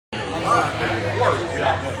That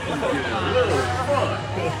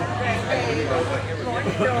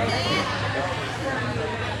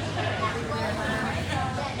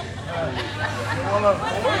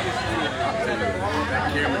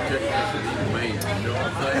camera technician is amazing, you know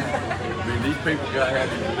what I'm saying? I mean, these people got to have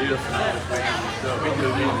these lists and all this fancy stuff. He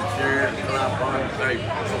just needs a chair and climb on the table.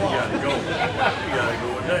 He got to go. He got to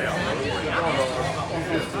go down.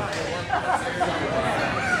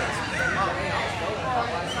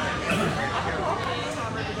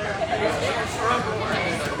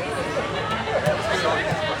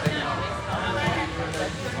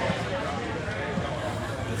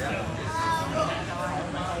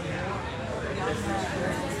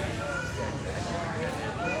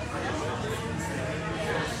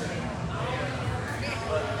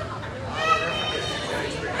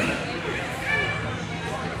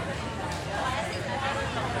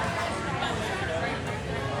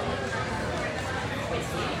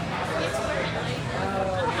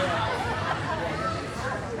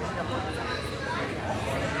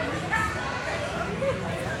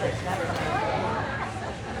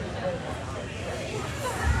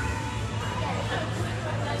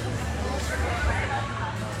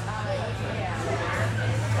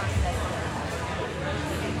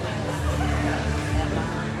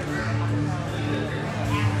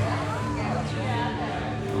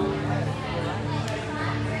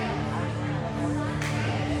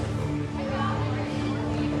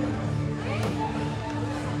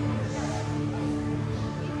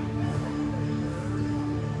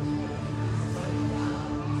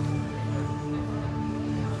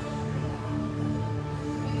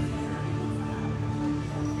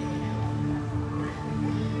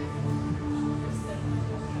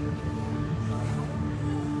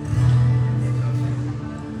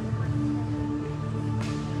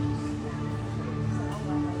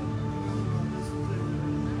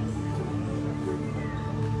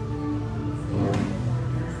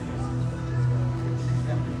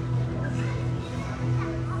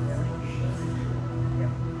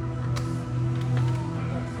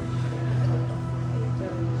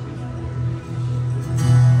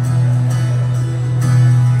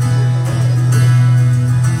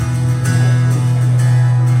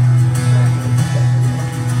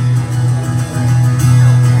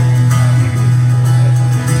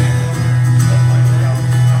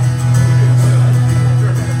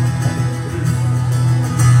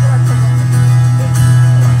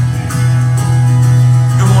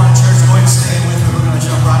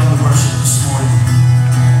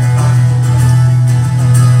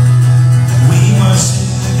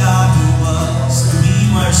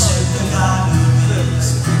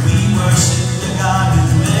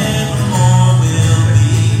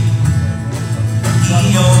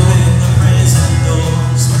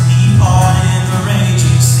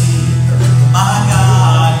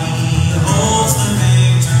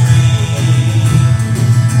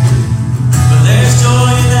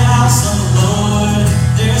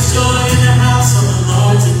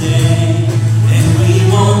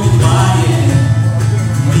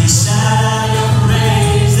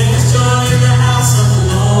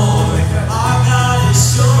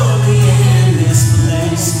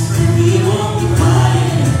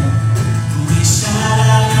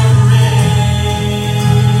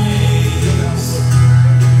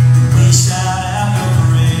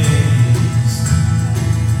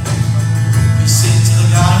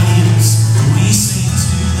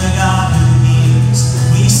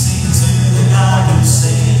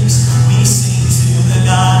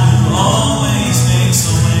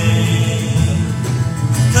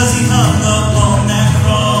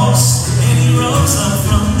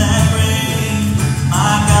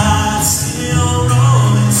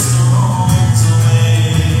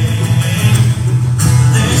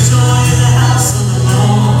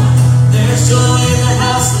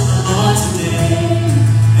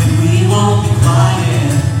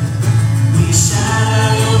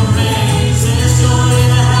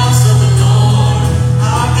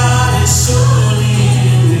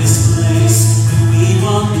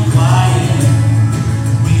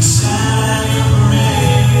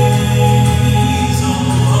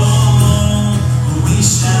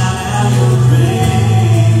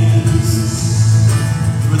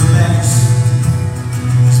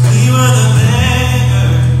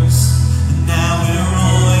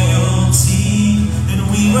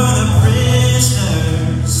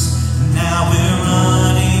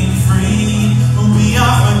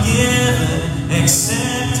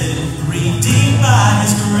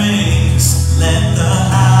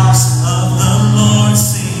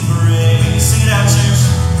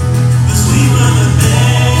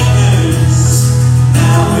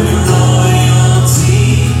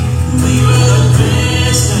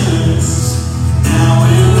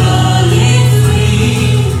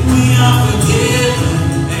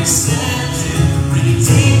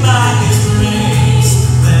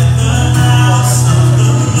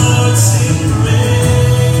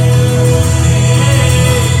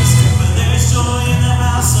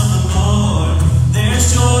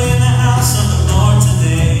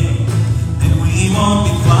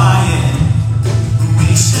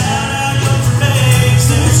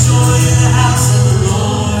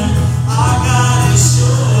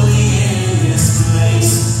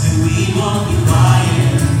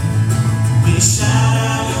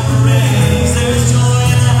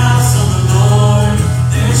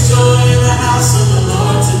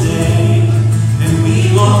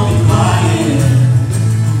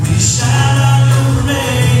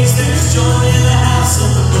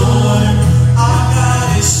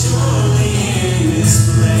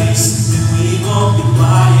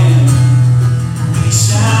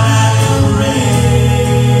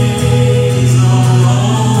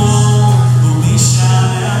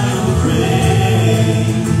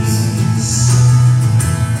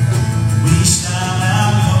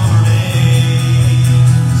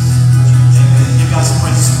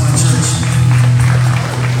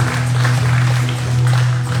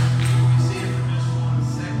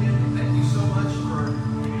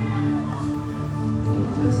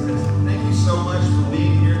 Thank you so much for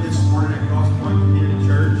being here this morning at Crosspoint Community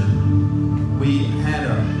Church. We had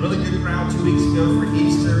a really good crowd 2 weeks ago for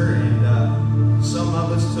Easter, and some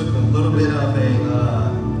of us took a little bit of a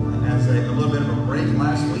break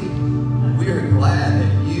last week. We are glad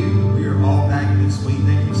that we are all back this week.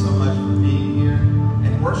 Thank you so much for being here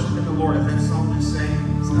and worshiping the Lord. As that song was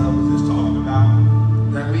saying, was just talking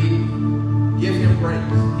about that we give Him praise.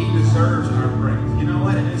 He deserves our praise. You know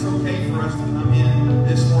what? And it's okay for us to come in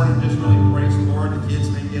this morning and just really praise the Lord. The kids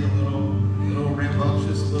may get a little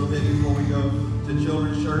rambunctious a little bit before we go to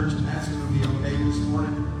children's church, and that's going to be okay this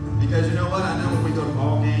morning. Because you know what? I know when we go to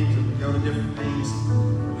ball games and we go to different things,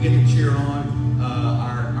 we get to cheer on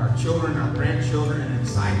our children, our grandchildren, and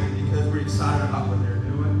excited because we're excited about what they're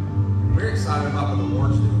doing. We're excited about what the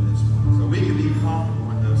Lord's doing this morning. So we can be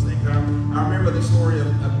comfortable in those things. I remember the story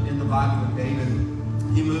in the Bible of David.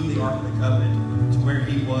 He moved the Ark of the Covenant to where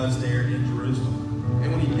he was there in Jerusalem.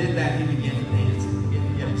 And when he did that, he began to dance and he began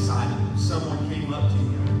to get excited. Someone came up to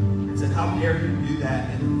him and said, "How dare you do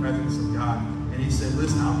that in the presence of God?" And he said,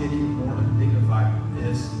 "Listen, I'll get even more dignified than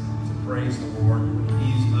this to praise the Lord when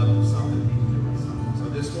He's up to something, He's doing something." So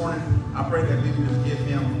this morning, I pray that we can just give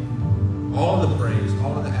Him all of the praise,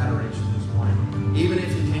 all of the adoration this morning. Even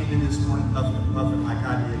if you came in this morning puffing like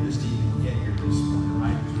I did, just to even get here this morning,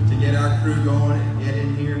 right? To get our crew going and get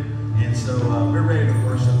in here. And so we're ready to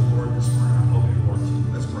worship the Lord this morning. I hope you are too.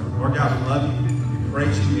 Let's pray. Lord God, we love you. We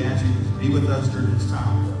praise you. We ask you to be with us during this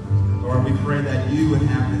time. Lord, we pray that you would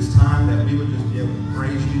have this time, that we would just be able to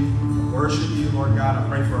praise you, worship you, Lord God. I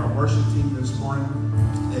pray for our worship team this morning,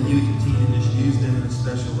 that you would continue to just use them in a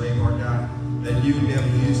special way, Lord God. That you would be able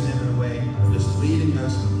to use them in a way of just leading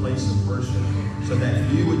us to a place of worship, so that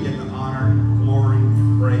you would get the honor, glory,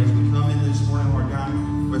 and praise. We come in this morning, Lord God,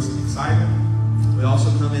 with some excitement. We also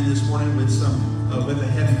come in this morning with with a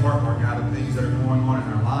heavy heart, Lord God, of things that are going on in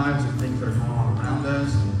our lives and things that are going on around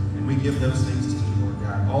us. And we give those things to you, Lord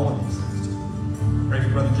God, all of these things to you. Pray for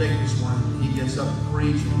Brother Jake this morning. He gets up to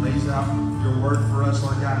preach and lays out your word for us,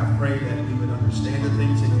 Lord God. I pray that we would understand the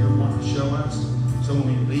things that you want to show us. So when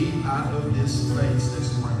we leave out of this place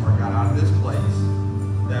this morning, Lord God, out of this place,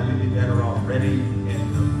 that we'd be better off, ready and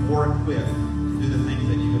more equipped to do the things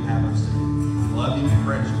that you would have us to do. I love you and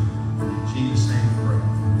praise you. In Jesus' name we pray.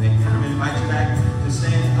 Amen. I'm going to invite you back to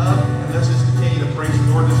stand up, and let's just continue to praise the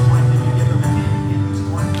Lord this morning. Can you give him a hand this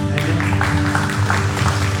morning? Amen.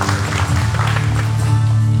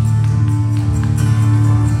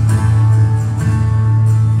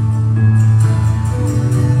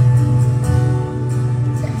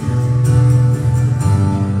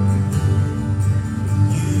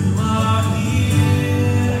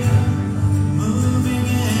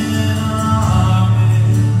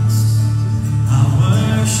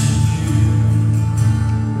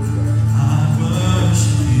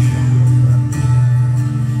 Worship you.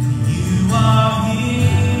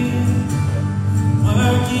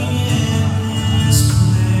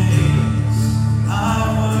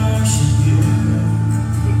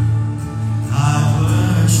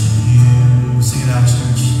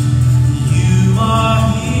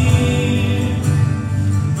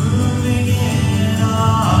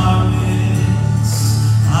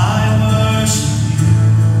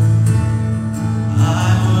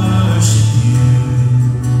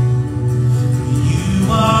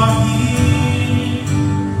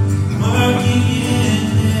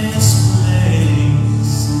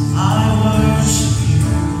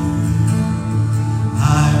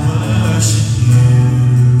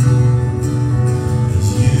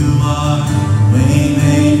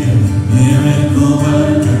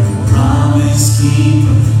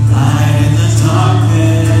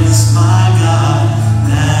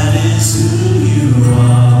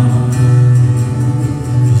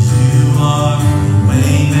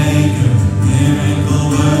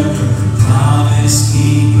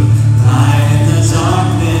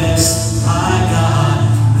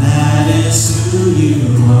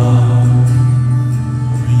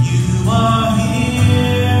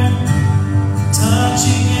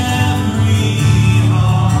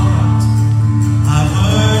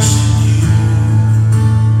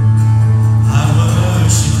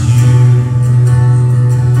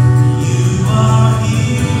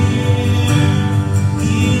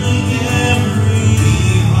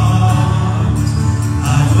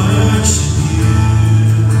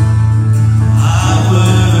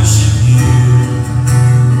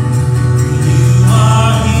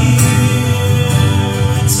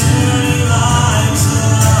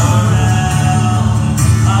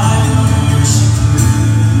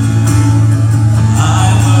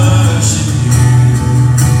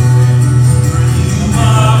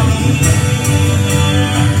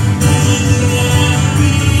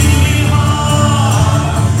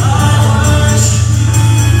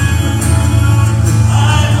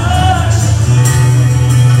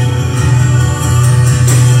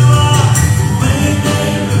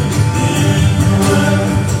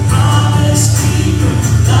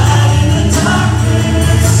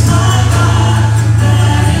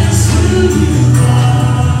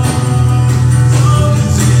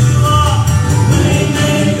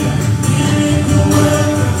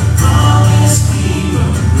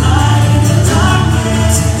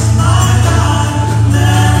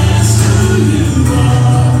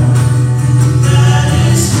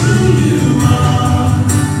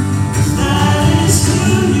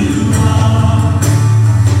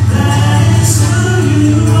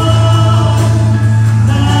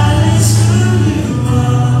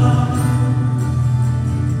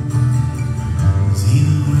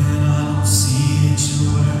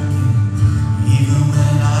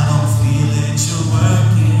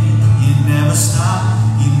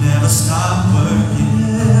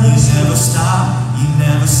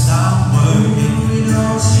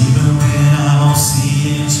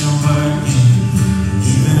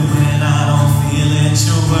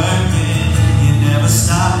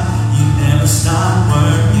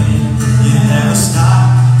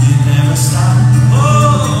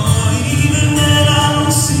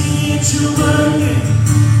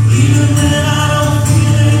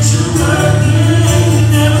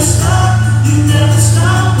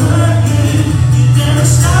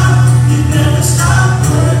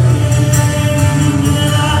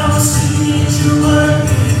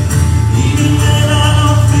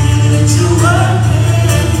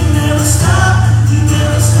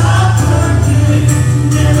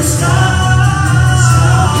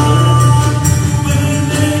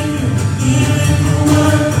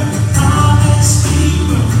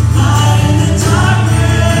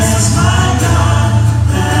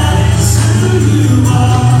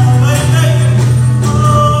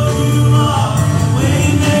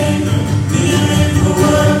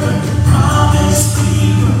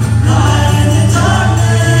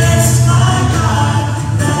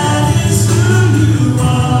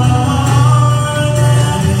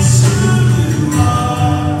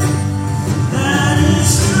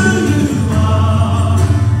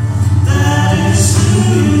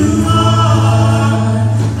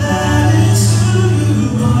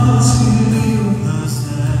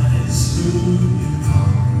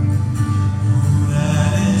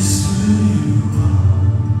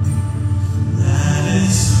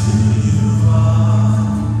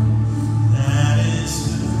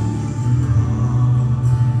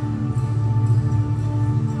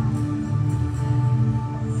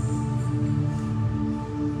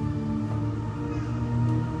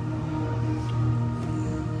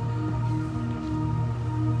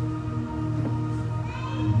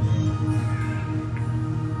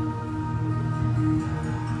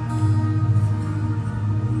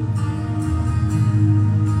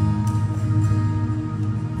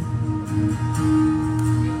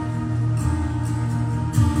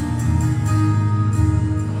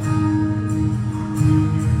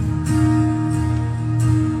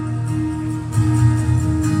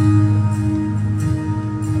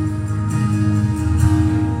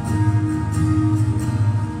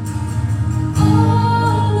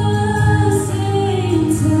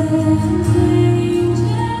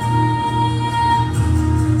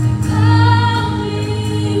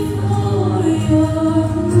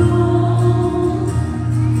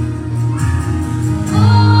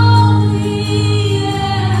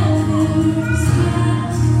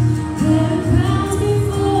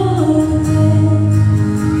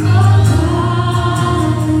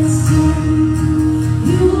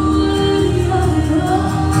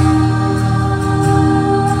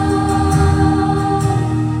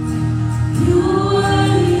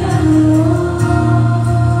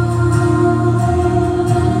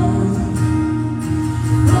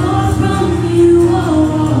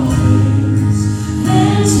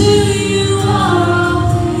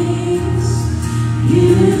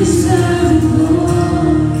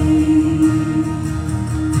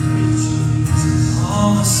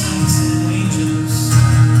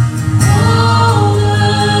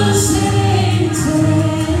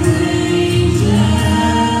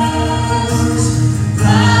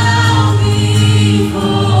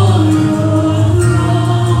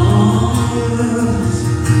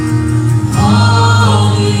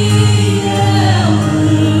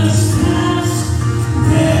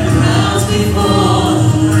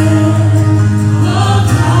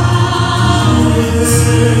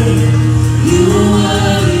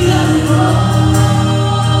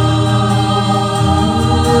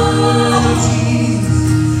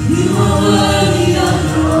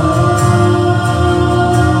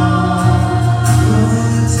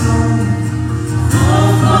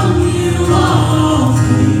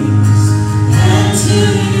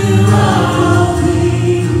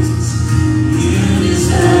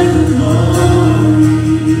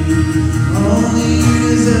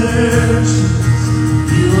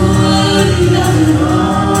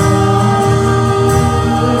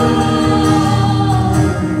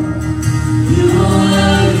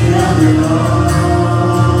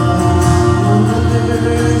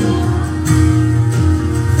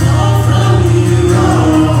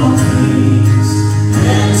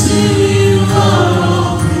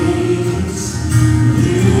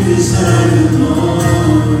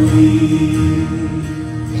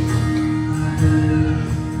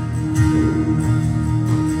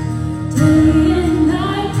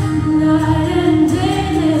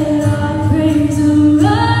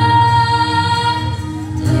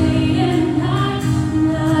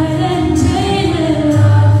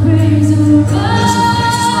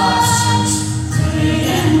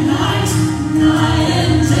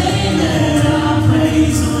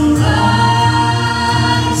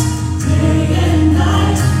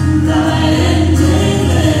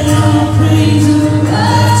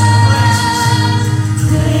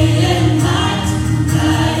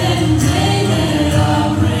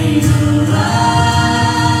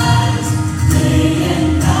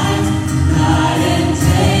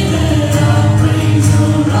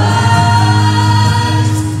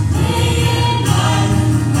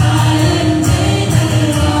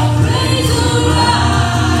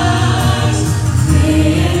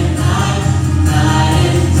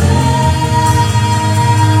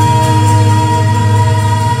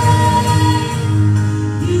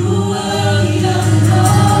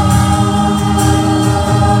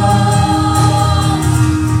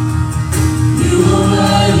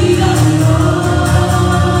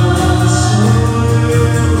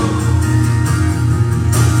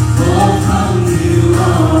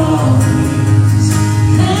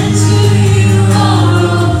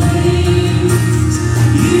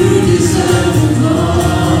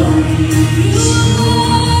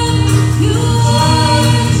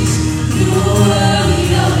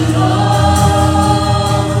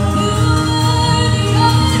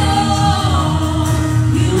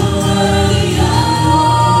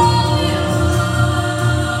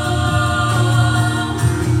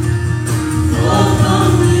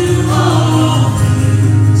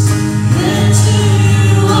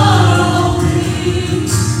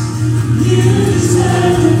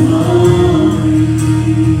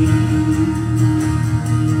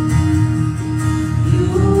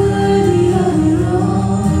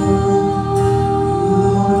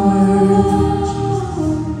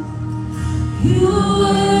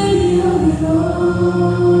 worthy of it all.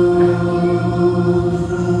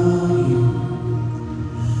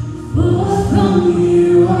 For from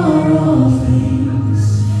you are all things,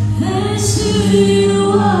 and to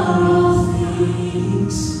you are all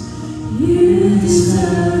things. You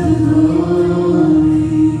deserve the glory.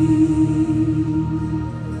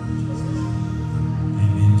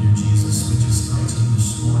 Amen, dear Jesus. We just come to you this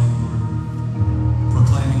morning, Lord,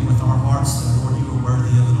 proclaiming with our hearts that, Lord, you are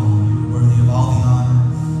worthy of it all. You are worthy of all the honor,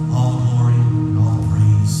 all the glory, and all the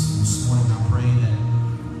praise. This morning I pray that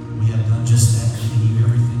we have done just that, giving you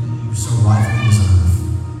everything that you so rightfully deserve.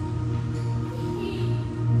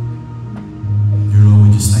 Dear Lord, we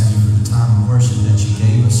just thank you for the time of worship that you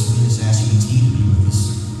gave us. We just ask you to continue to be with us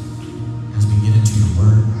as we get into your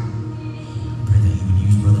word. I pray that you would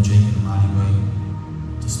use Brother Jake in a mighty way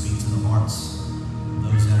to speak to the hearts of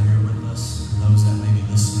those that are here with us, and those that may be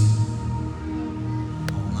listening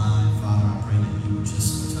online. Father, I pray that you would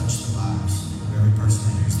just touch the lives of every person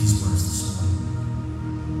that hears these words this morning.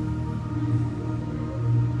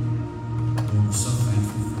 Lord, we're so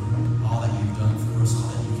thankful for all that you've done for us, all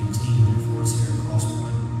that you continue to do for us here at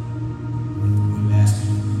Crosspoint. We ask you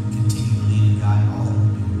to continue to lead and guide all that we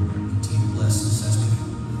do, Lord. Continue to bless us as we go.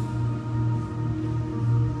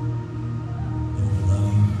 Lord, we love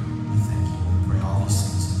you. We thank you. We pray all these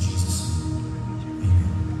things in Jesus' name. Amen.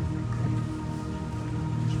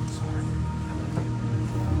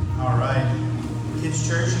 All right. Kids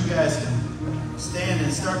Church, you guys can stand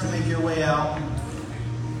and start to make your way out.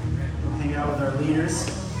 We'll hang out with our leaders.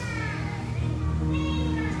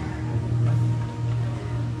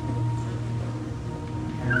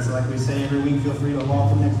 And so like we say every week, feel free to walk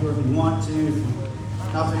them next door if you want to. If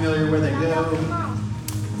you're not familiar where they go,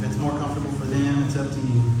 if it's more comfortable for them, it's up to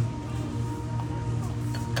you.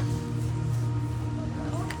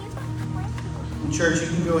 Church, you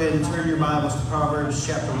can go ahead and turn your Bibles to Proverbs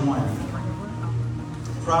chapter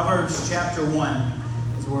 1. Proverbs chapter 1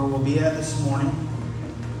 is where we'll be at this morning.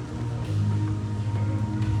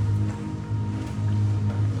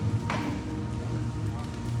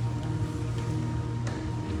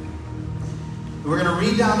 We're going to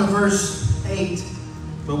read down to verse 8,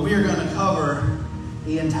 but we are going to cover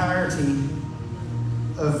the entirety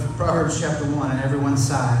of Proverbs chapter 1 on everyone's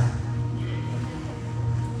side.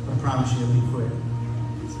 I promise you it'll be quick.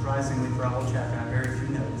 Surprisingly, for a whole chapter, I have very few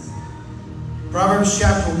notes. Proverbs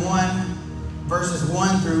chapter 1, verses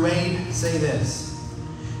 1 through 8 say this.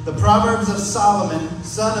 The Proverbs of Solomon,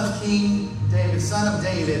 son of King David, son of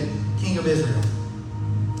David, king of Israel.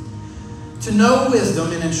 To know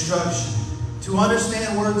wisdom and instruction, to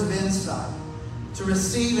understand words of insight, to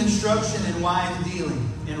receive instruction in wise dealing,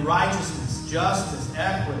 in righteousness, justice,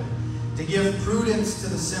 equity, to give prudence to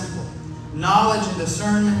the simple, knowledge and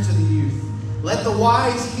discernment to the youth. Let the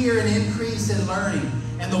wise hear and increase in learning,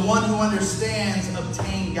 and the one who understands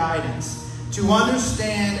obtain guidance. To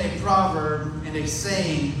understand a proverb and a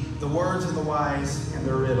saying, the words of the wise and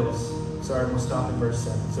their riddles. Sorry, we'll stop at verse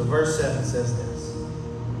 7. So verse 7 says this.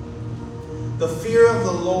 The fear of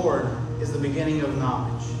the Lord is the beginning of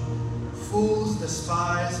knowledge. Fools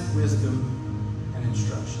despise wisdom and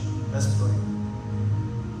instruction. Let's pray.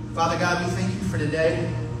 Father God, we thank you for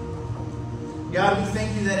today. God, we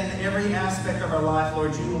thank you that in every aspect of our life,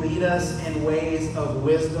 Lord, you lead us in ways of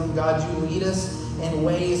wisdom. God, you lead us in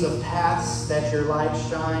ways of paths that your light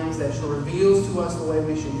shines, that reveals to us the way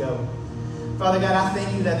we should go. Father God, I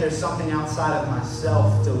thank you that there's something outside of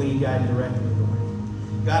myself to lead, guide, and direct me,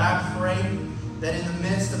 Lord. God, I pray that in the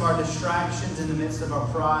midst of our distractions, in the midst of our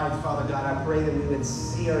pride, Father God, I pray that we would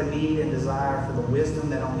see our need and desire for the wisdom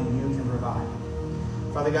that only you can provide.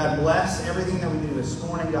 Father God, bless everything that we do this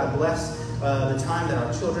morning. God, bless the time that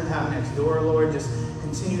our children have next door, Lord. Just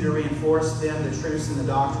continue to reinforce them the truths and the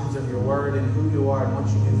doctrines of your word and who you are and what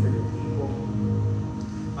you do for your people.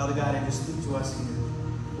 Father God, and just speak to us here.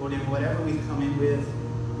 Lord, in whatever we've come in with,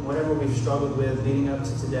 whatever we've struggled with leading up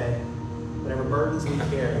to today, whatever burdens we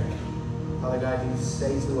carry, Father God, you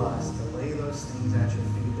say to us to lay those things at your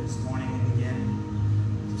feet this morning and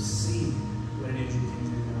begin to see what it is you can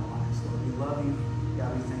do in our lives. Lord, we love you.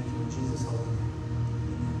 God, we thank you in Jesus' holy name.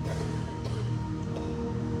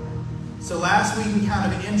 So last week we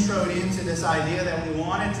kind of introed into this idea that we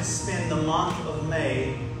wanted to spend the month of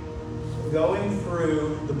May going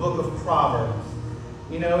through the book of Proverbs.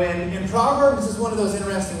 You know, and Proverbs is one of those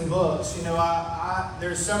interesting books. You know,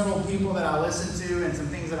 there's several people that I listen to and some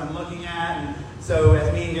things that I'm looking at. And so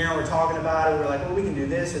as me and Darren were talking about it, we were like, well, we can do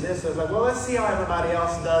this or this. So I was like, well, let's see how everybody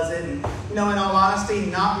else does it. And, you know, in all honesty,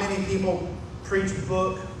 not many people preach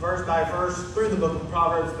book verse by verse through the book of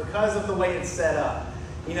Proverbs because of the way it's set up.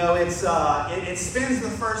 You know, it spends the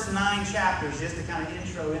first 9 chapters, just to kind of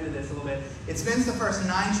intro into this a little bit. It spends the first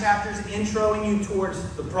 9 chapters introing you towards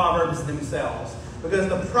the Proverbs themselves. Because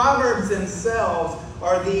the Proverbs themselves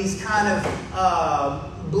are these kind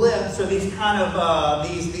of blips, or these kind of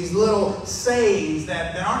these little sayings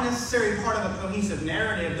that aren't necessarily part of a cohesive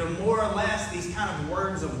narrative. They're more or less these kind of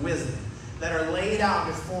words of wisdom that are laid out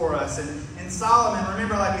before us. And Solomon,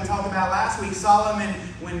 remember, like we talked about last week, Solomon,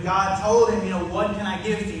 when God told him, you know, what can I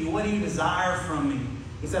give to you? What do you desire from me?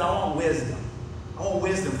 He said, I want wisdom. I want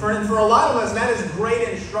wisdom. For a lot of us, that is great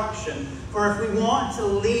instruction. For if we want to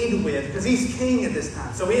lead with, because he's king at this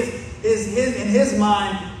time. So in his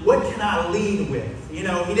mind, what can I lead with? You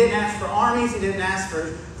know, he didn't ask for armies. He didn't ask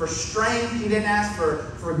for strength. He didn't ask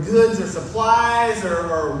for goods or supplies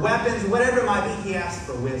or weapons. Whatever it might be, he asked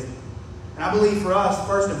for wisdom. And I believe for us,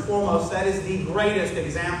 first and foremost, that is the greatest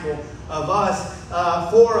example of us,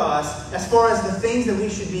 for us, as far as the things that we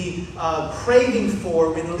should be craving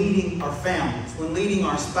for when leading our families, when leading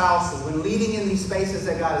our spouses, when leading in these spaces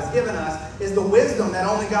that God has given us, is the wisdom that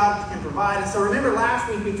only God can provide. And so remember last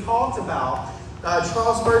week we talked about,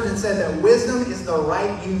 Charles Spurgeon said that wisdom is the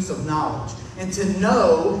right use of knowledge. And to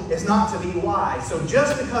know is not to be wise. So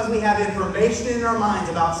just because we have information in our minds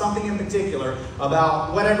about something in particular,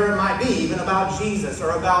 about whatever it might be, even about Jesus,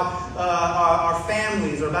 or about our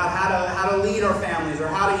families, or about how to lead our families, or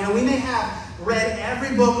how to, you know, we may have read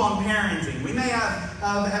every book on parenting. We may have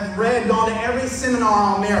gone to every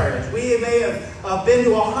seminar on marriage. We may have been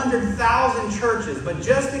to 100,000 churches. But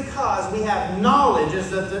just because we have knowledge,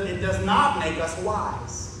 it does not make us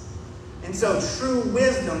wise. And so true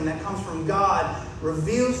wisdom that comes from God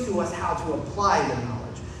reveals to us how to apply the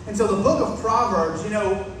knowledge. And so the book of Proverbs, you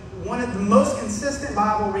know, one of the most consistent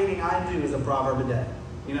Bible reading I do is a proverb a day.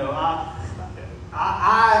 You know,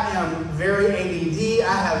 I am very ADD.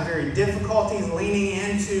 I have very difficulties leaning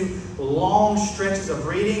into long stretches of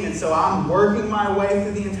reading. And so I'm working my way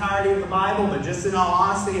through the entirety of the Bible. But just in all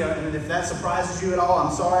honesty, and if that surprises you at all,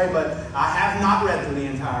 I'm sorry, but I have not read through the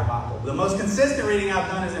entire Bible. The most consistent reading I've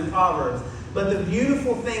done is in Proverbs. But the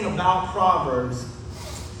beautiful thing about Proverbs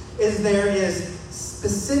is there is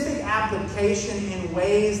specific application in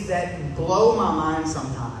ways that blow my mind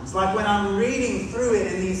sometimes. Like when I'm reading through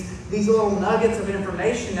it and these little nuggets of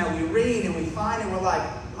information that we read and we find and we're like,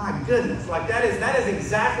 my goodness, like that is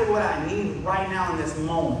exactly what I need right now in this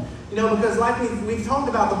moment. You know, because like we've talked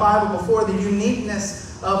about the Bible before, the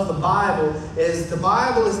uniqueness of the Bible is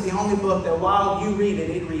the only book that while you read it,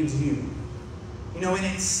 it reads you. You know, and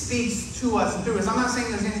it speaks to us and through us. I'm not saying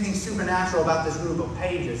there's anything supernatural about this group of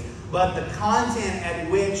pages, but the content at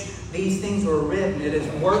which these things were written,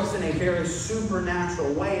 works in a very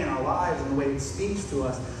supernatural way in our lives and the way it speaks to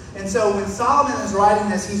us. And so when Solomon is writing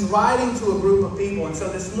this, he's writing to a group of people. And so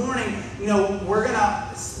this morning, you know, we're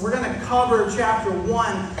gonna cover chapter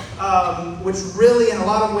 1, which really in a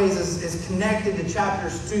lot of ways is connected to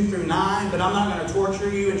chapters 2 through 9. But I'm not going to torture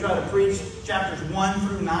you and try to preach chapters 1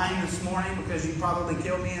 through 9 this morning, because you'd probably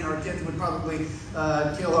kill me and our kids would probably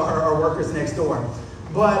kill our workers next door.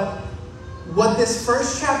 But what this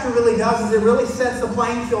first chapter really does is it really sets the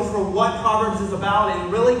playing field for what Proverbs is about,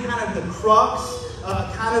 and really kind of the crux,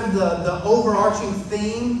 kind of the overarching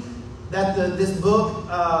theme that this book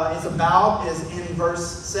is about is in verse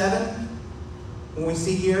 7. When we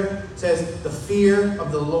see here, it says, the fear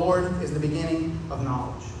of the Lord is the beginning of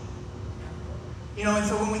knowledge. You know, and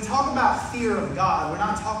so when we talk about fear of God, we're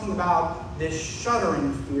not talking about this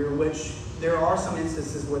shuddering fear, which there are some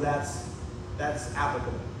instances where that's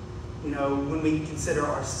applicable. You know, when we consider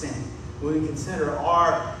our sin, when we consider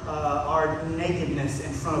our nakedness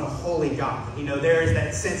in front of a holy God. You know, there is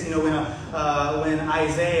that sense, you know, when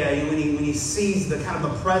Isaiah, when he sees the kind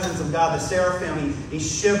of the presence of God, the seraphim, he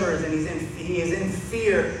shivers and he is in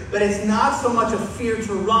fear. But it's not so much a fear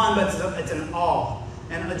to run, but it's an awe.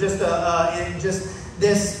 And just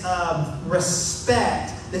this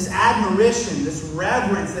respect, this admiration, this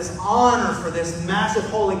reverence, this honor for this massive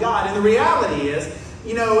holy God. And the reality is,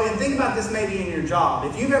 you know, and think about this maybe in your job.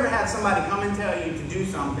 If you've ever had somebody come and tell you to do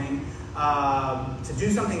something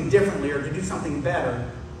differently or to do something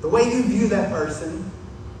better, the way you view that person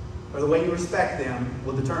or the way you respect them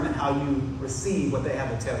will determine how you receive what they have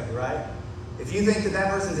to tell you, right? If you think that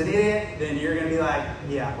person's an idiot, then you're going to be like,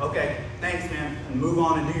 yeah, okay, thanks, man, and move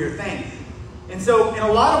on and do your thing. And so in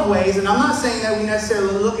a lot of ways, and I'm not saying that we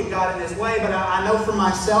necessarily look at God in this way, but I know for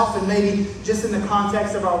myself and maybe just in the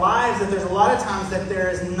context of our lives that there's a lot of times that there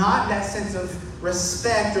is not that sense of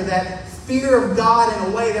respect or that fear of God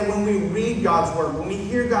in a way that when we read God's Word, when we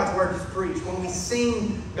hear God's Word preached, when we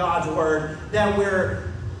sing God's Word, that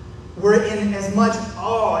we're in as much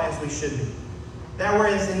awe as we should be. That we're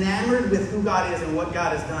as enamored with who God is and what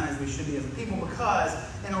God has done as we should be as a people, because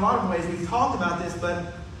in a lot of ways we've talked about this,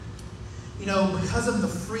 but because of the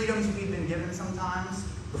freedoms we've been given sometimes,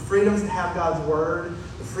 the freedoms to have God's word,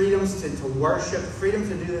 the freedoms to worship, the freedom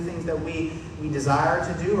to do the things that we desire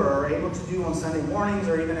to do or are able to do on Sunday mornings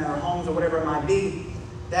or even in our homes or whatever it might be,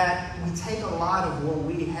 that we take a lot of what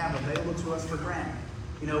we have available to us for granted.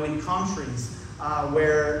 In countries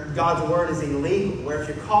where God's word is illegal, where if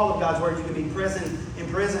you're called of God's word, you can be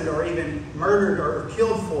imprisoned or even murdered or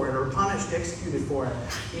killed for it or punished, executed for it.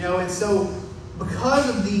 And so because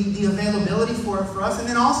of the availability for it for us, and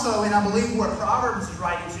then also, and I believe what Proverbs is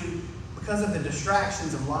writing to, because of the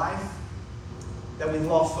distractions of life, that we've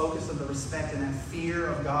lost focus of the respect and that fear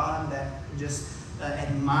of God, that just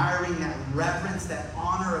admiring, that reverence, that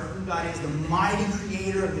honor of who God is, the mighty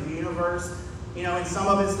creator of the universe. And some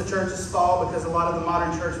of it's the church's fault, because a lot of the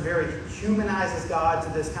modern church very humanizes God to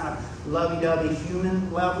this kind of lovey-dovey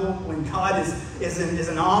human level, when God is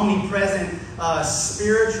an omnipresent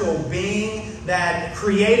spiritual being that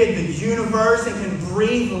created the universe and can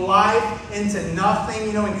breathe life into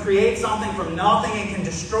nothing, and create something from nothing and can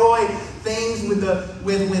destroy things with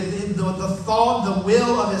the thought, the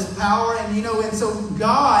will of his power. And so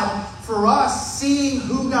God, for us, seeing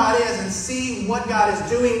who God is and seeing what God is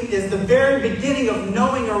doing is the very beginning of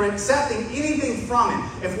knowing or accepting anything from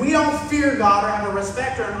Him. If we don't fear God or have a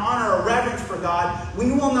respect or an honor or reverence for God,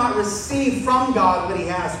 we will not receive from God what He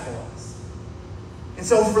has for us. And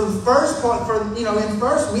so for the first part, we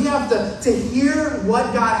have to hear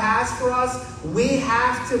what God has for us. We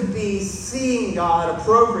have to be seeing God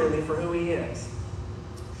appropriately for who He is.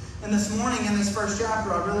 And this morning in this first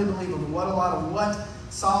chapter, I really believe a lot of what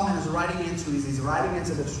Solomon is writing into is he's writing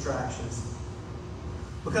into the distractions.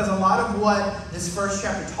 Because a lot of what this first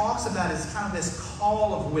chapter talks about is kind of this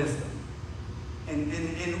call of wisdom.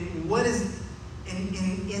 And what is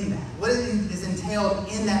in that? What is entailed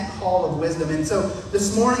in that call of wisdom? And so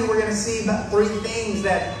this morning we're going to see about 3 things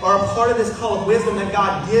that are a part of this call of wisdom that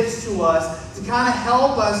God gives to us to kind of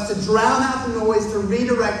help us to drown out the noise, to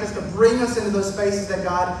redirect us, to bring us into those spaces that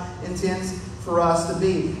God intends for us to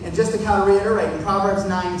be. And just to kind of reiterate, in Proverbs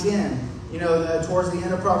 9:10, towards the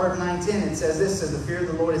end of Proverbs 9:10, it says this, the fear of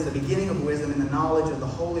the Lord is the beginning of wisdom, and the knowledge of the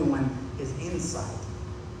Holy One is insight.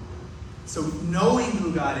 So knowing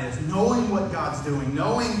who God is, knowing what God's doing,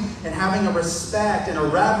 knowing and having a respect and a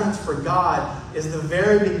reverence for God is the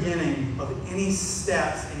very beginning of any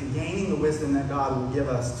steps in gaining the wisdom that God will give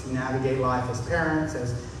us to navigate life as parents,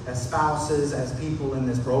 as spouses, as people in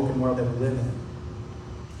this broken world that we live in.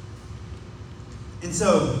 And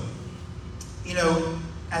so,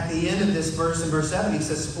 at the end of this verse, in verse 7, he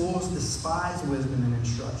says, fools despise wisdom and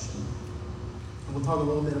instruction. And we'll talk a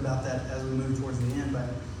little bit about that as we move towards the end. But,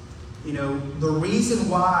 the reason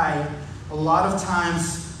why a lot of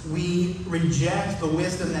times we reject the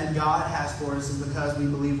wisdom that God has for us is because we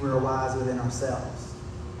believe we're wise within ourselves.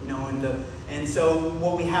 And so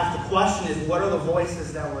what we have to question is, what are the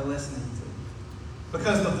voices that we're listening to?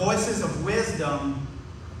 Because the voices of wisdom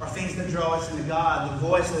are things that draw us into God. The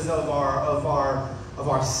voices of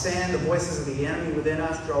our sin, the voices of the enemy within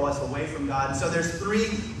us draw us away from God. And so there's 3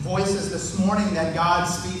 voices this morning that God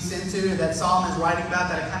speaks into, that Solomon is writing about,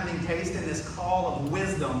 that are kind of encased in this call of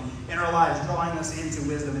wisdom in our lives, drawing us into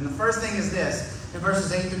wisdom. And the first thing is this. In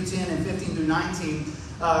verses 8 through 10 and 15 through 19,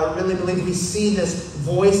 I really believe we see this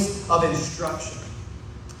voice of instruction.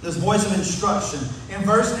 This voice of instruction. In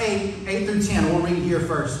verse 8 through 10, we'll read here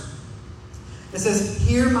first. It says,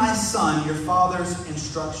 hear, my son, your father's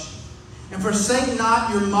instruction, and forsake not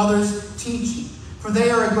your mother's teaching. For they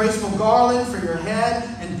are a graceful garland for your head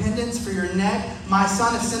and pendants for your neck. My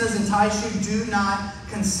son, if sinners entice you, do not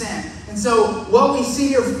consent. And so what we see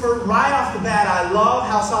here right off the bat, I love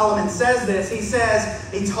how Solomon says this.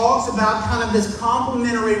 He talks about kind of this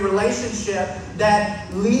complementary relationship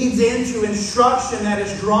that leads into instruction that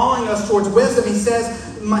is drawing us towards wisdom. He says,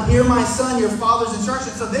 hear, my son, your father's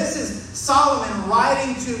instruction. So this is Solomon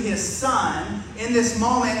writing to his son in this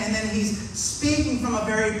moment, and then he's speaking from a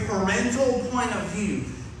very parental point of view.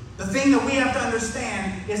 The thing that we have to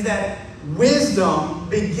understand is that wisdom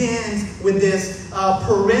begins with this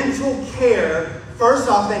parental care, first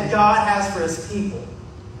off, that God has for His people.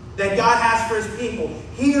 That God has for His people.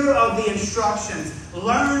 Hear of the instructions.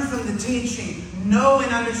 Learn from the teaching. Know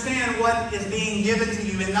and understand what is being given to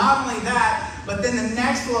you. And not only that, but then the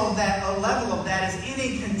next level of that is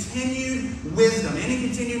any continued wisdom, any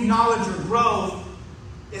continued knowledge or growth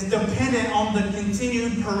is dependent on the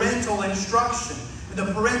continued parental instruction. the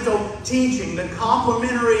parental teaching, the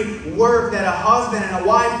complementary work that a husband and a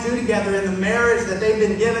wife do together in the marriage that they've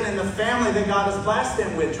been given in the family that God has blessed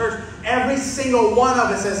them with. Church, every single one of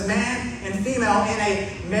us as man and female in a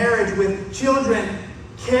marriage with children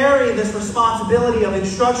carry this responsibility of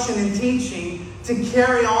instruction and teaching to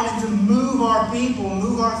carry on and to move our people,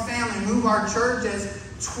 move our family, move our churches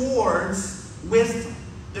towards wisdom.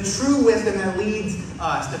 The true wisdom that leads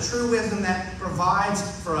us, the true wisdom that provides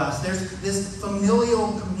for us. There's this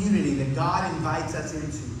familial community that God invites us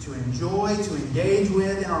into to enjoy, to engage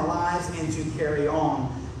with in our lives, and to carry on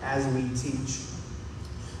as we teach.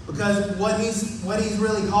 Because what he's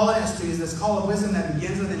really calling us to is this call of wisdom that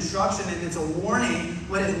begins with instruction, and it's a warning.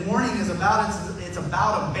 What his warning is about, it's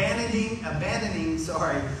about abandoning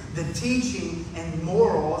the teaching and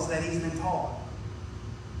morals that he's been taught.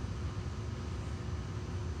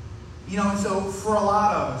 And so for a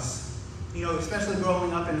lot of us, especially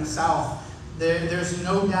growing up in the South, there's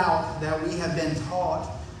no doubt that we have been taught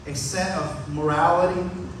a set of morality,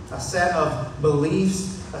 a set of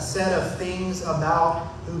beliefs, a set of things about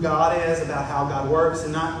who God is, about how God works,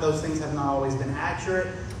 and those things have not always been accurate.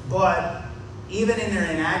 But even in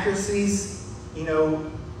their inaccuracies,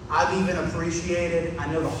 I've even appreciated,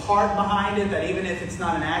 I know the heart behind it, that even if it's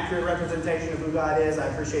not an accurate representation of who God is, I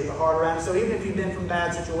appreciate the heart around it. So even if you've been from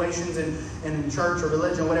bad situations in church or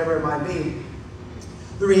religion, whatever it might be,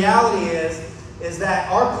 the reality is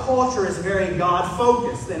that our culture is very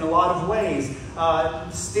God-focused in a lot of ways.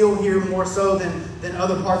 Still here more so than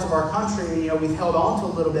other parts of our country. We've held on to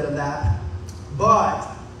a little bit of that. But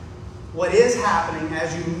what is happening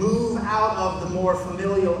as you move out of the more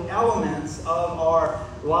familial elements of our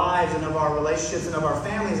lives and of our relationships and of our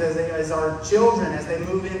families, as our children, as they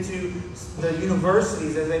move into the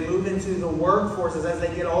universities, as they move into the workforces, as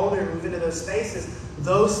they get older and move into those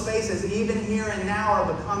spaces, even here and now,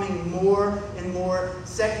 are becoming more and more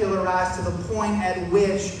secularized to the point at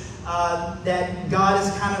which that God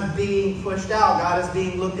is kind of being pushed out. God is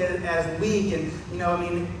being looked at as weak. And,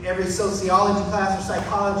 every sociology class or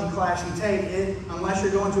psychology class you take, unless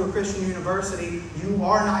you're going to a Christian university, you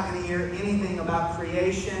are not going to hear anything about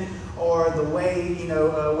creation or the way,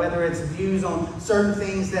 whether it's views on certain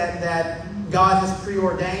things that God has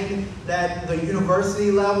preordained, that the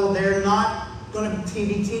university level, they're not going to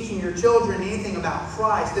be teaching your children anything about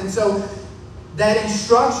Christ. And so that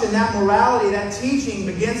instruction, that morality, that teaching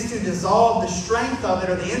begins to dissolve. The strength of it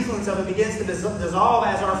or the influence of it begins to dissolve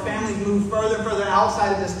as our families move further and further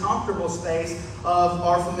outside of this comfortable space of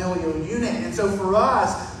our familial unit. And so for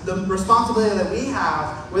us, the responsibility that we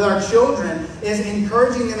have with our children is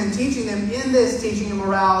encouraging them and teaching them in this teaching and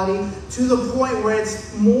morality to the point where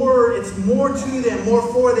it's more to them, more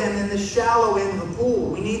for them than the shallow end of the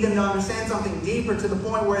pool. We need them to understand something deeper to the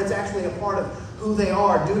point where it's actually a part of who they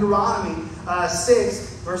are. Deuteronomy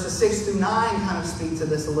 6, verses 6 through 9 kind of speak to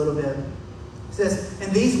this a little bit. It says,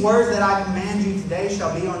 "And these words that I command you today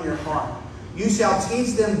shall be on your heart. You shall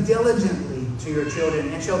teach them diligently to your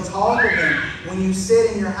children, and shall talk of them when you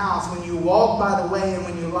sit in your house, when you walk by the way, and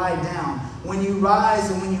when you lie down, when you rise,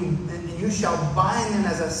 and you shall bind them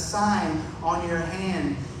as a sign on your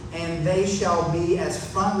hand, and they shall be as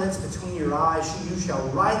frontlets between your eyes. You shall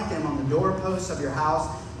write them on the doorposts of your house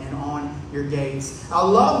and on your gates." I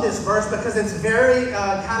love this verse because it's very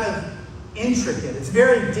kind of intricate. It's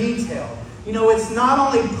very detailed. It's not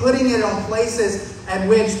only putting it on places at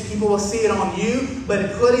which people will see it on you,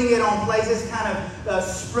 but putting it on places, kind of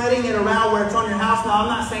spreading it around where it's on your house. Now, I'm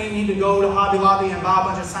not saying you need to go to Hobby Lobby and buy a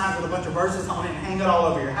bunch of signs with a bunch of verses on it and hang it all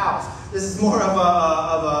over your house. This is more of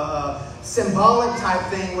a symbolic type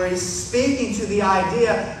thing where he's speaking to the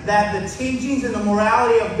idea that the teachings and the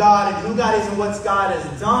morality of God and who God is and what God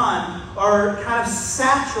has done are kind of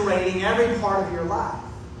saturating every part of your life.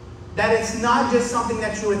 That it's not just something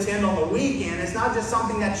that you attend on the weekend. It's not just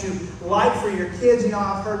something that you like for your kids.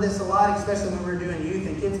 I've heard this a lot, especially when we're doing youth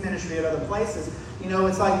and kids ministry at other places.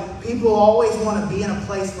 It's like people always want to be in a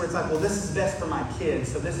place where it's like, well, this is best for my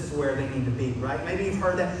kids, so this is where they need to be, right? Maybe you've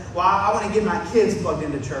heard that, well, I want to get my kids plugged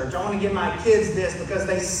into church. I want to get my kids this, because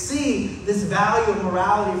they see this value of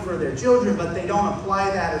morality for their children, but they don't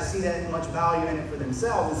apply that or see that much value in it for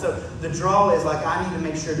themselves. And so the draw is like, I need to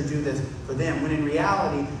make sure to do this for them, when in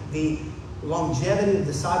reality, the longevity of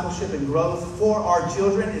discipleship and growth for our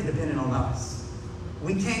children is dependent on us.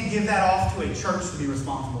 We can't give that off to a church to be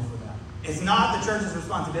responsible for that. It's not the church's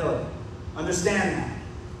responsibility. Understand that.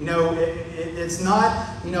 It's not,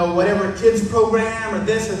 whatever kids program or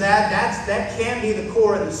this or that. That can't be the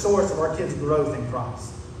core and the source of our kids' growth in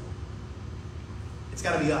Christ. It's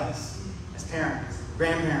got to be us as parents,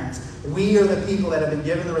 grandparents. We are the people that have been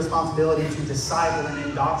given the responsibility to disciple and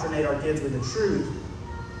indoctrinate our kids with the truth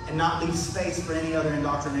and not leave space for any other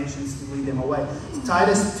indoctrinations to lead them away.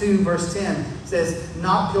 Titus 2 verse 10 says,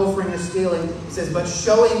 not pilfering or stealing. It says, but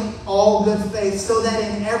showing all good faith, so that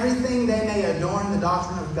in everything they may adorn the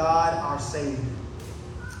doctrine of God our Savior.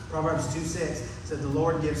 Proverbs 2:6 says, the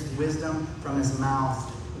Lord gives wisdom, from his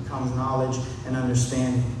mouth comes knowledge and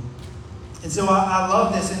understanding. And so I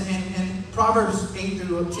love this. And Proverbs 8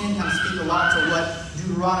 through 10 kind of speak a lot to what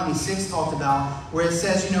Deuteronomy 6 talked about, where it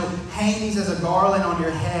says, hang these as a garland on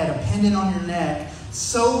your head, a pendant on your neck,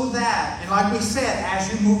 so that, and like we said,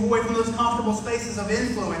 as you move away from those comfortable spaces of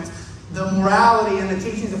influence, the morality and the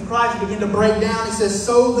teachings of Christ begin to break down. He says,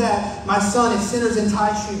 so that, my son, if sinners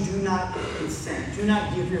entice you, do not consent. Do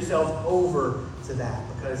not give yourself over to that,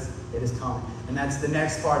 because it is coming. And that's the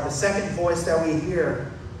next part. The second voice that we hear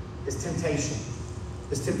is temptation.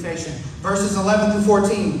 It's temptation. Verses 11 through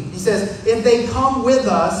 14. He says, if they come with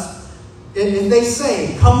us, if they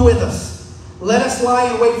say, come with us, let us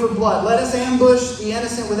lie in wait for blood. Let us ambush the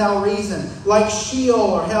innocent without reason. Like Sheol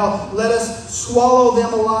or hell, let us swallow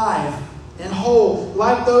them alive and whole.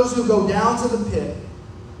 Like those who go down to the pit,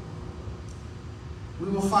 we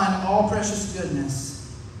will find all precious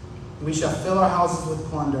goodness. We shall fill our houses with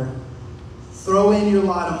plunder. Throw in your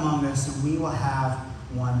lot among us, and we will have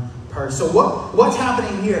one purse. So what's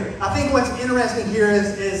happening here? I think what's interesting here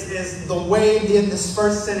is the way this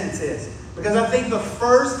first sentence is. Because I think the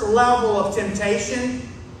first level of temptation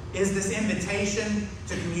is this invitation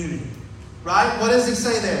to community. Right? What does he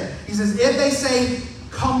say there? He says, if they say,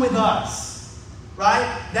 come with us. Right?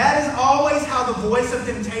 That is always how the voice of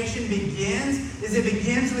temptation begins, is it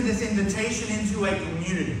begins with this invitation into a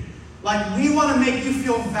community. Like, we want to make you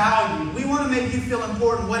feel valued. We want to make you feel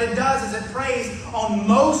important. What it does is it preys on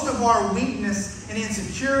most of our weakness and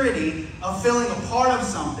insecurity of feeling a part of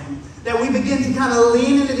something. That we begin to kind of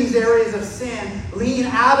lean into these areas of sin, lean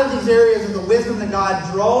out of these areas of the wisdom that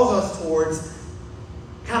God draws us towards,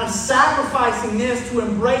 kind of sacrificing this to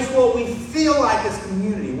embrace what we feel like is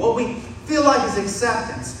community, what we feel like is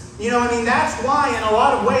acceptance. That's why, in a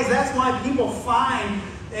lot of ways, that's why people find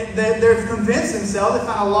they've convinced themselves they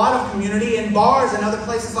find a lot of community in bars and other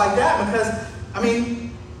places like that because,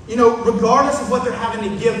 regardless of what they're having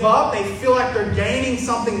to give up, they feel like they're gaining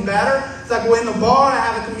something better. It's like, well, in the bar I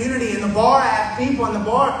have a community. In the bar I have people. In the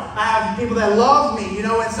bar I have people that love me.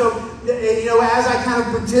 And so, as I kind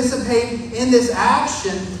of participate in this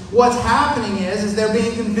action, what's happening is they're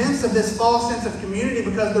being convinced of this false sense of community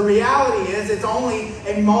because the reality is it's only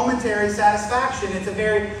a momentary satisfaction. It's a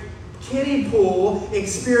very kiddie pool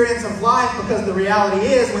experience of life because the reality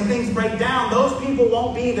is when things break down, those people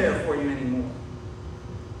won't be there for you anymore.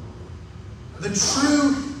 The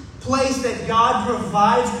true place that God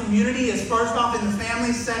provides community is first off in the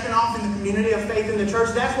family, second off in the community of faith in the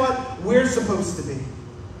church. That's what we're supposed to be.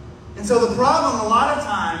 And so the problem a lot of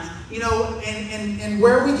times, and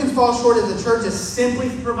where we can fall short as a church is simply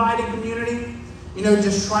providing community,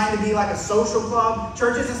 just trying to be like a social club.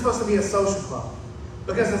 Church isn't supposed to be a social club.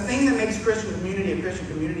 Because the thing that makes Christian community a Christian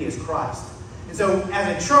community is Christ. And so as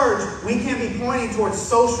a church, we can't be pointing towards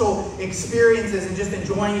social experiences and just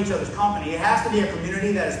enjoying each other's company. It has to be a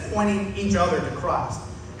community that is pointing each other to Christ.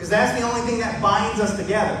 Because that's the only thing that binds us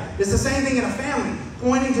together. It's the same thing in a family.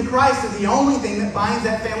 Pointing to Christ is the only thing that binds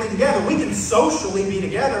that family together. We can socially be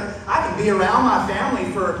together. I can be around my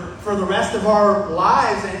family for the rest of our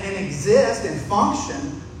lives and exist and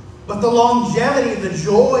function. But the longevity, the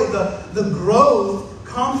joy, the growth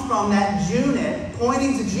comes from that unit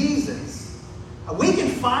pointing to Jesus. We can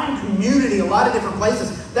find community a lot of different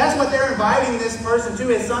places. That's what they're inviting this person to,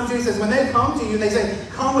 his son to. He says, when they come to you and they say,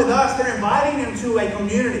 come with us, they're inviting them to a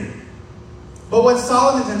community. But what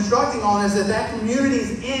Solomon's instructing on is that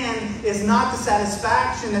community's end is not the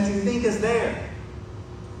satisfaction that you think is there.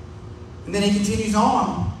 And then he continues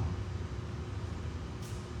on.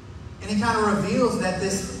 And he kind of reveals that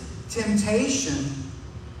this temptation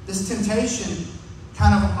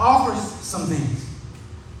kind of offers some things.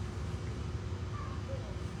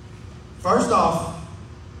 First off,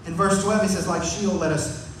 in verse 12, he says, like Sheol, let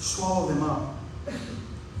us swallow them up.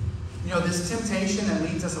 This temptation that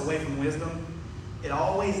leads us away from wisdom, it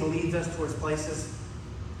always leads us towards places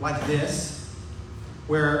like this,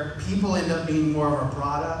 where people end up being more of a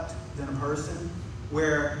product than a person,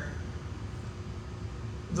 where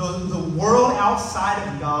the world outside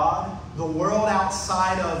of God, the world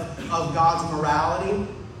outside of God's morality,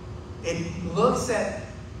 it looks at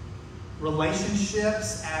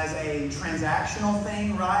relationships as a transactional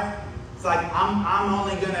thing, right? It's like, I'm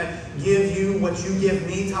only going to give you what you give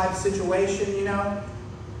me type situation,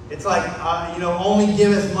 It's like, only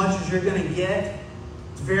give as much as you're going to get.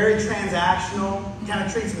 It's very transactional. It kind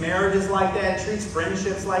of treats marriages like that, treats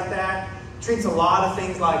friendships like that, treats a lot of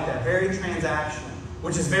things like that. Very transactional,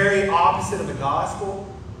 which is very opposite of the gospel,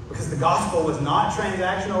 because the gospel was not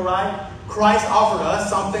transactional, right? Christ offered us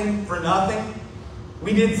something for nothing.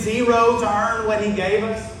 We did zero to earn what He gave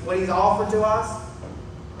us, what He's offered to us.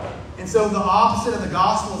 And so the opposite of the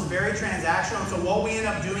gospel is very transactional. So what we end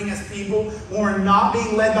up doing as people, when we're not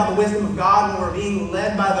being led by the wisdom of God, when we're being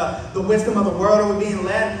led by the wisdom of the world, or we're being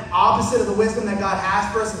led opposite of the wisdom that God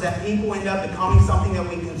has for us, is that people end up becoming something that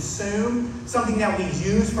we consume, something that we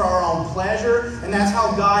use for our own pleasure. And that's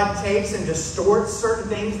how God takes and distorts certain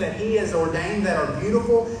things that He has ordained that are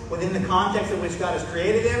beautiful within the context in which God has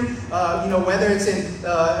created them. Whether it's in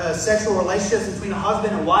sexual relationships between a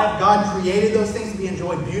husband and wife, God created those things to be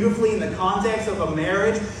enjoyed beautifully in the context of a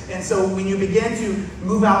marriage. And so when you begin to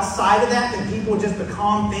move outside of that, then people just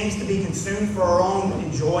become things to be consumed for our own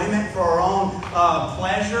enjoyment, for our own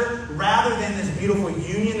pleasure, rather than this beautiful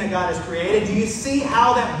union that God has created. Do you see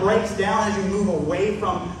how that breaks down as you move away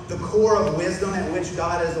from the core of wisdom at which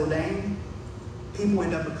God has ordained? People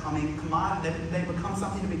end up becoming commodity. They become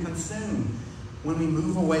something to be consumed when we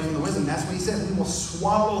move away from the wisdom. That's what He says. We will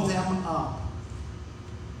swallow them up.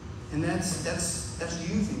 And that's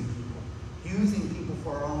using people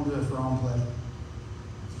for our own good, for our own pleasure.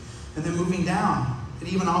 And then moving down,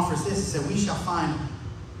 it even offers this. It said, we shall find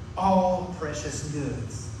all precious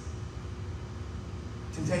goods.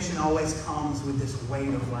 Temptation always comes with this weight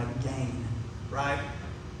of gain, right?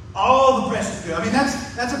 All the precious goods. I mean,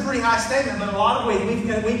 that's a pretty high statement, but in a lot of ways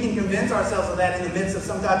we can convince ourselves of that in the midst of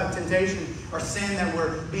some type of temptation or sin that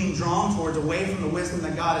we're being drawn towards, away from the wisdom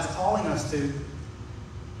that God is calling us to.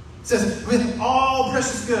 It says, with all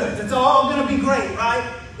precious goods. It's all going to be great, right?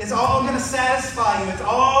 It's all going to satisfy you. It's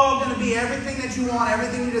all going to be everything that you want,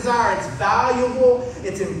 everything you desire. It's valuable.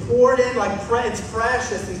 It's important. It's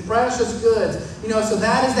precious. These precious goods. So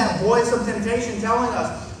that is that voice of temptation telling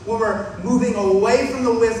us when we're moving away from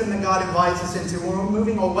the wisdom that God invites us into, when we're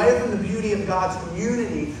moving away from the beauty of God's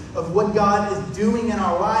community, of what God is doing in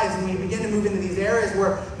our lives, and we begin to move into these areas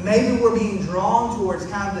where maybe we're being drawn towards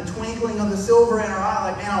kind of the twinkling of the silver in our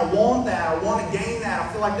eye. Like, man, I want that. I want to gain that.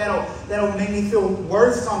 I feel like that'll make me feel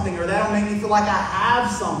worth something, or that'll make me feel like I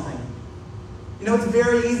have something. It's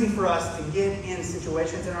very easy for us to get in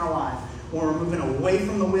situations in our life when we're moving away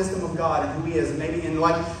from the wisdom of God and who He is. Maybe,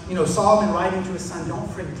 Solomon writing to his son, don't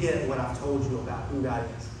forget what I've told you about who God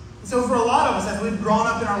is. So for a lot of us, as we've grown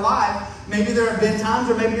up in our life, maybe there have been times,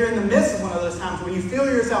 or maybe you're in the midst of one of those times, where you feel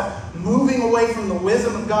yourself moving away from the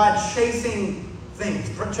wisdom of God, chasing things,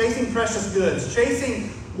 chasing precious goods, chasing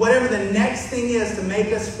whatever the next thing is to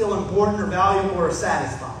make us feel important or valuable or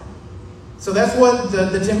satisfied. So that's what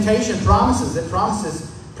the temptation promises. It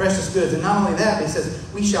promises precious goods. And not only that, but He says,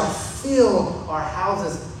 we shall fill our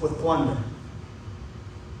houses with plunder.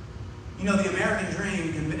 The American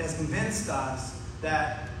dream has convinced us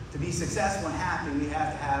that to be successful and happy, we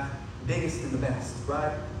have to have the biggest and the best,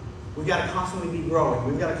 right? We've got to constantly be growing.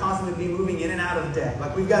 We've got to constantly be moving in and out of debt.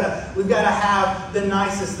 We've got to have the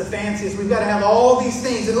nicest, the fanciest. We've got to have all these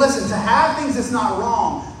things. And listen, to have things is not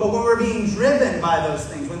wrong. But when we're being driven by those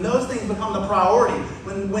things, when those things become the priority,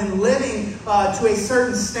 when living to a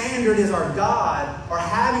certain standard is our God, or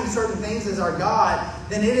having certain things as our God,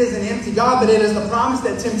 then it is an empty God. But it is the promise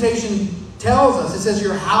that temptation tells us. It says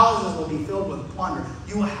your houses will be filled with plunder.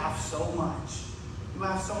 You will have so much. You will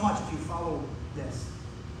have so much if you follow this.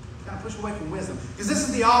 Kind of push away from wisdom. Because this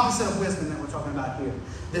is the opposite of wisdom that we're talking about here.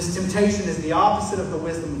 This temptation is the opposite of the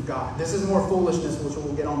wisdom of God. This is more foolishness, which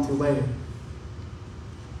we'll get on to later.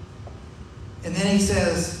 And then He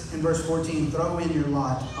says in verse 14, throw in your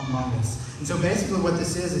lot among us. And so basically what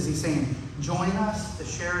this is He's saying, join us to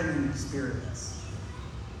share in an experience.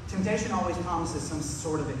 Temptation always promises some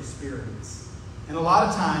sort of experience. And a lot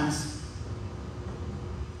of times,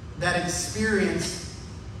 that experience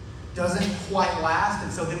doesn't quite last,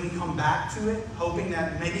 and so then we come back to it, hoping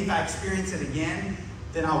that maybe if I experience it again,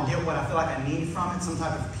 then I'll get what I feel like I need from it, some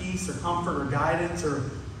type of peace or comfort or guidance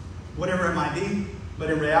or whatever it might be. But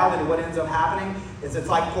in reality, what ends up happening is it's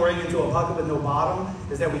like pouring into a bucket with no bottom,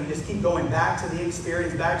 is that we just keep going back to the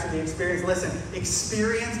experience, back to the experience. Listen,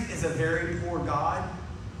 experience is a very poor God,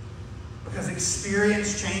 because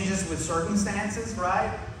experience changes with circumstances,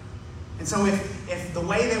 right? And so if the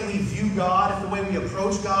way that we view God, if the way we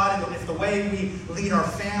approach God, and if the way we lead our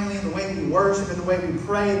family, and the way we worship, and the way we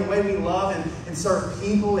pray, and the way we love and serve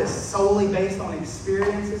people is solely based on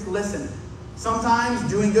experiences, listen, sometimes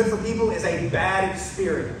doing good for people is a bad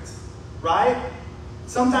experience, right?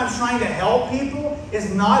 Sometimes trying to help people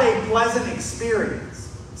is not a pleasant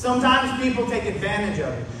experience. Sometimes people take advantage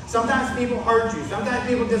of you. Sometimes people hurt you. Sometimes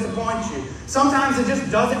people disappoint you. Sometimes it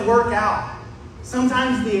just doesn't work out.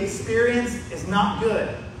 Sometimes the experience is not good.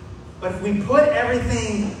 But if we put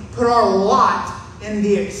our lot in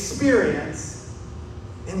the experience,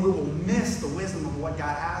 then we will miss the wisdom of what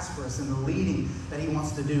God has for us and the leading that He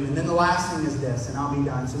wants to do. And then the last thing is this, and I'll be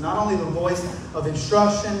done. So not only the voice of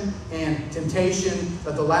instruction and temptation,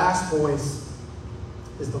 but the last voice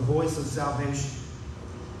is the voice of salvation.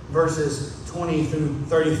 Verses 20 through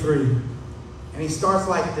 33. And he starts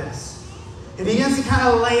like this. He begins to kind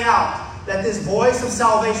of lay out that this voice of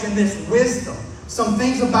salvation, this wisdom, some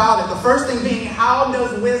things about it. The first thing being, how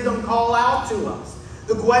does wisdom call out to us?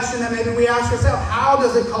 The question that maybe we ask ourselves, how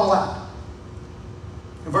does it call out?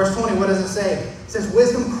 In verse 20, what does it say? It says,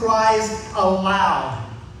 wisdom cries aloud.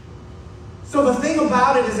 So the thing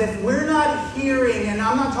about it is, if we're not hearing, and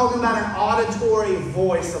I'm not talking about an auditory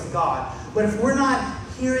voice of God, but if we're not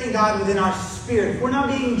hearing God within our spirit, if we're not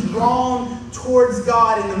being drawn towards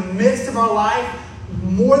God in the midst of our life,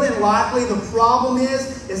 more than likely the problem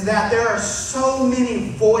is that there are so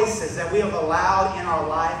many voices that we have allowed in our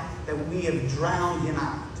life that we have drowned him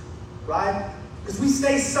out. Right? Because we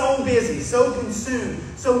stay so busy, so consumed,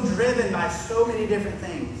 so driven by so many different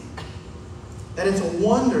things that it's a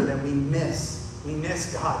wonder that we miss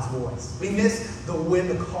God's voice. We miss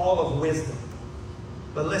the call of wisdom.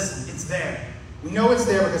 But listen, it's there. We know it's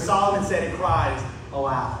there because Solomon said it cries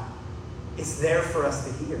aloud. It's there for us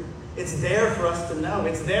to hear. It's there for us to know.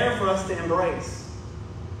 It's there for us to embrace.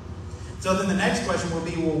 So then the next question will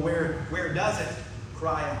be, well, where does it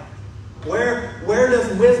cry out? Where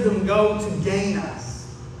does wisdom go to gain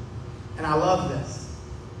us? And I love this.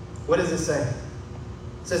 What does it say?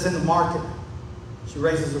 It says in the market, she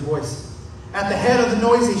raises her voice. At the head of the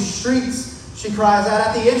noisy streets, she cries out.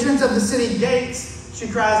 At the entrance of the city gates, she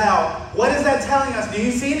cries out. What is that telling us? Do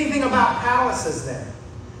you see anything about palaces there?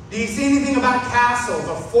 Do you see anything about castles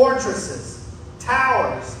or fortresses,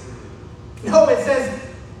 towers? No, it says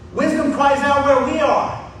wisdom cries out where we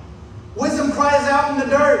are. Wisdom cries out in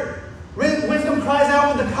the dirt. Wisdom cries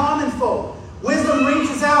out with the common folk. Wisdom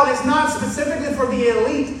reaches out. It's not specifically for the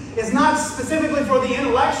elite. It's not specifically for the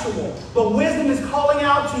intellectual. But wisdom is calling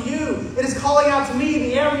out to you. It is calling out to me,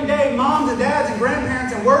 the everyday moms and dads and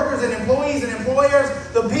grandparents and workers and employees and employers,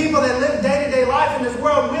 the people that live day-to-day life in this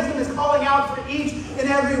world. Wisdom is calling out for each and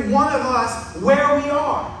every one of us where we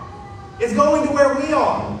are. It's going to where we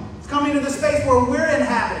are. It's coming to the space where we're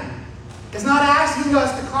inhabiting. It's not asking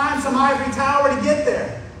us to climb some ivory tower to get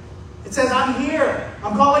there. It says, I'm here.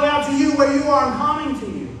 I'm calling out to you where you are. I'm coming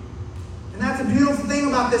to you. And that's a beautiful thing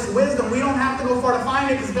about this wisdom. We don't have to go far to find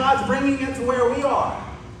it because God's bringing it to where we are.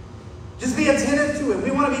 Just be attentive to it. We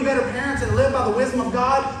want to be better parents and live by the wisdom of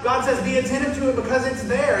God. God says be attentive to it because it's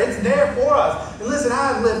there. It's there for us. And listen,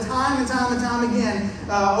 I have lived time and time again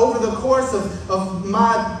over the course of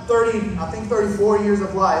my 34 years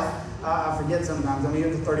of life. I forget sometimes. I'm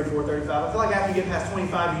either 34, 35. I feel like after you get past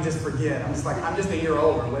 25, you just forget. I'm just a year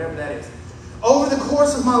older, whatever that is. Over the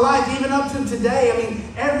course of my life, even up to today, I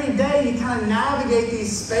mean, every day you kind of navigate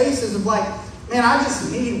these spaces of like, man, I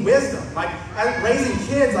just need wisdom. Like, raising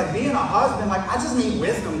kids, like being a husband, like, I just need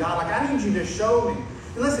wisdom, God. Like, I need you to show me.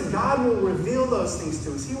 And listen, God will reveal those things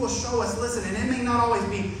to us. He will show us, listen, and it may not always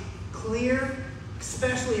be clear,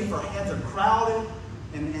 especially if our heads are crowded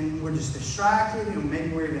and we're just distracted and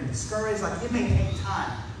maybe we're even discouraged. Like, it may take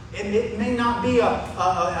time. It may not be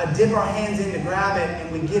a dip our hands in to grab it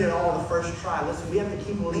and we get it all the first try. Listen, we have to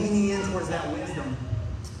keep leaning in towards that wisdom.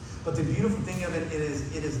 But the beautiful thing of it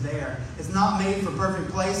is there. It's not made for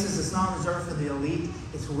perfect places. It's not reserved for the elite.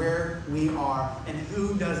 It's where we are. And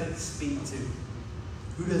who does it speak to?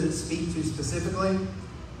 Who does it speak to specifically?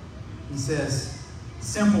 He says,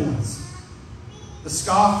 simple ones, the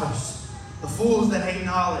scoffers, the fools that hate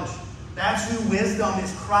knowledge. That's who wisdom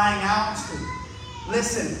is crying out to.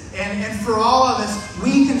 Listen, and for all of us,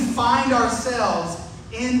 we can find ourselves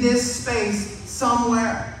in this space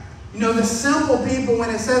somewhere. You know, the simple people, when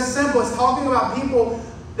it says simple, it's talking about people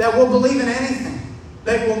that will believe in anything.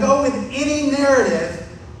 They will go with any narrative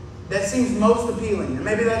that seems most appealing. And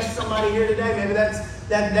maybe that's somebody here today. Maybe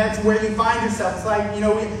that's where you find yourself. It's like, you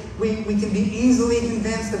know, we can be easily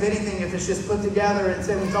convinced of anything if it's just put together. And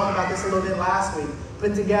said, we talked about this a little bit last week.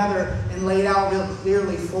 Put together and laid out real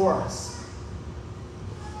clearly for us.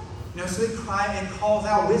 You know, so it calls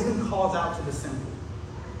out, wisdom calls out to the simple.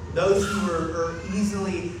 Those who are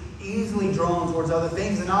easily drawn towards other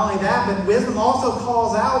things. And not only that, but wisdom also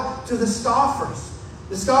calls out to the scoffers.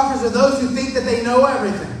 The scoffers are those who think that they know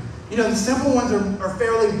everything. You know, the simple ones are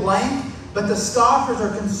fairly blank. But the scoffers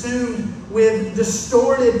are consumed with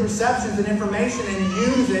distorted perceptions and information and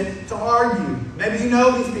use it to argue. Maybe you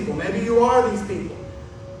know these people. Maybe you are these people.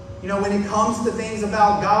 You know, when it comes to things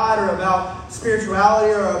about God or about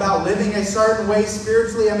spirituality or about living a certain way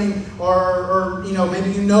spiritually, or you know,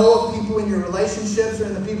 maybe you know of people in your relationships or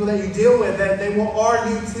in the people that you deal with that they will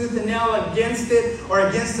argue tooth and nail against it or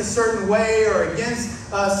against a certain way or against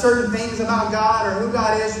certain things about God or who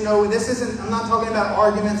God is. You know, I'm not talking about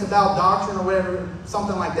arguments about doctrine or whatever,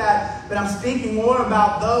 something like that, but I'm speaking more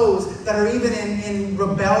about those that are even in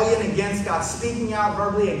rebellion against God, speaking out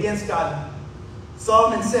verbally against God.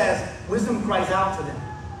 Solomon says, wisdom cries out to them.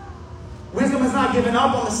 Wisdom is not giving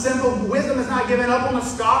up on the simple. Wisdom is not giving up on the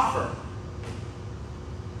scoffer.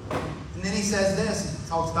 And then he says this. He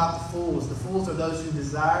talks about the fools. The fools are those whose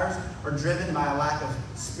desires are driven by a lack of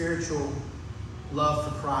spiritual love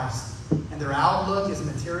for Christ. And their outlook is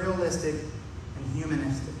materialistic and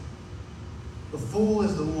humanistic. The fool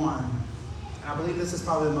is the one. And I believe this is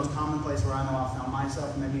probably the most common place where I know I've found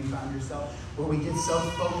myself, and maybe you found yourself, where we get so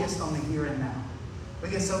focused on the here and now. We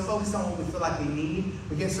get so focused on what we feel like we need.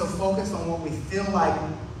 We get so focused on what we feel like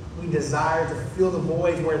we desire to fill the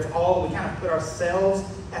void, where it's all, we kind of put ourselves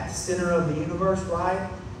at the center of the universe, right?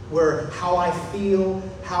 Where how I feel,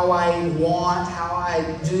 how I want, how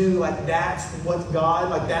I do, like that's what's God,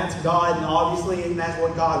 like that's God, and obviously and that's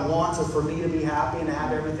what God wants is for me to be happy and to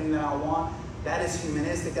have everything that I want. That is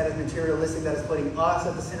humanistic, that is materialistic, that is putting us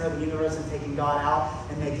at the center of the universe and taking God out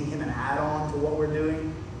and making Him an add-on to what we're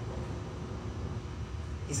doing.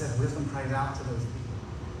 He says wisdom cries out to those people.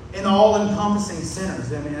 And all-encompassing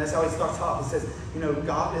sinners. I mean, that's how he starts off. He says, you know,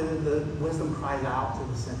 God, the wisdom cries out to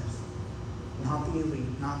the sinners. Not the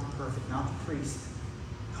elite, not the perfect, not the priest.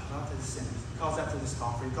 He calls out to the sinners. He calls out to the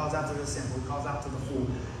scoffer. He calls out to the simple. He calls out to the fool.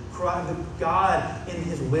 God, in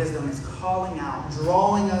His wisdom, is calling out,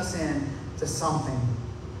 drawing us in to something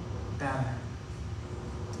better.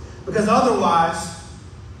 Because otherwise,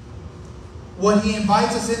 what He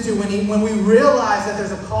invites us into, when we realize that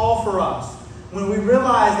there's a call for us, when we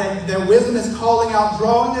realize that wisdom is calling out,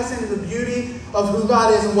 drawing us into the beauty of who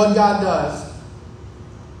God is and what God does,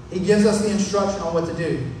 He gives us the instruction on what to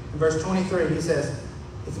do. In verse 23, He says,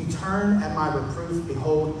 if you turn at my reproof,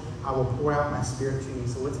 behold, I will pour out my Spirit to you.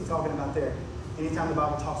 So what's He talking about there? Anytime the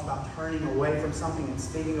Bible talks about turning away from something, and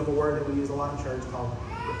speaking of a word that we use a lot in church called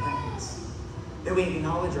repentance, that we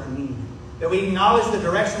acknowledge our need. That we acknowledge the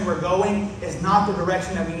direction we're going is not the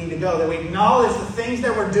direction that we need to go. That we acknowledge the things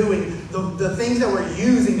that we're doing, the things that we're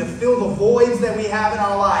using to fill the voids that we have in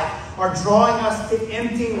our life are drawing us to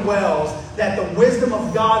empty wells. That the wisdom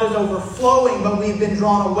of God is overflowing, but we've been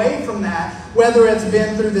drawn away from that. Whether it's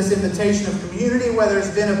been through this invitation of community, whether it's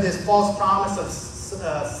been of this false promise of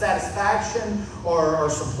satisfaction or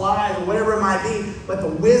supplies or whatever it might be. But the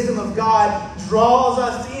wisdom of God draws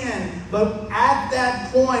us in. But at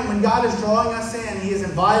that point, when God is drawing us in, He has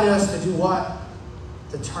invited us to do what?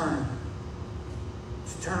 To turn.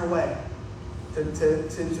 To turn away.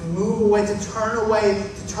 To move away, to turn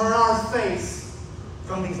away, to turn our face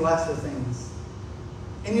from these lesser things.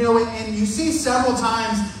 And you know, and you see several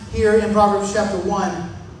times here in Proverbs chapter 1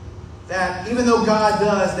 that even though God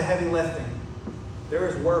does the heavy lifting, there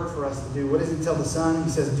is work for us to do. What does He tell the son? He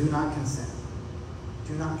says, do not consent.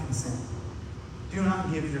 Do not consent. Do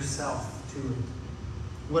not give yourself to it.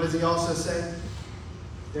 What does He also say?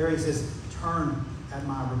 There He says, turn at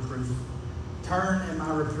my reproof. Turn at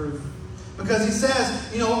my reproof. Because He says,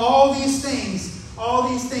 you know, all these things,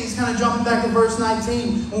 kind of jumping back to verse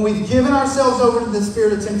 19, when we've given ourselves over to the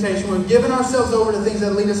spirit of temptation, we've given ourselves over to things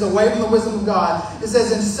that lead us away from the wisdom of God, it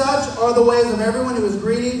says, and such are the ways of everyone who is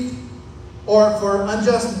greedy or for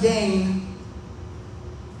unjust gain.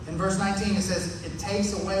 In verse 19 it says, it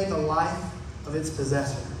takes away the life of its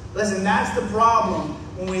possessor. Listen, that's the problem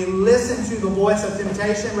when we listen to the voice of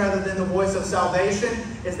temptation rather than the voice of salvation,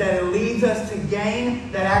 is that it leads us to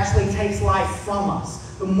gain that actually takes life from us.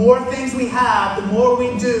 The more things we have, the more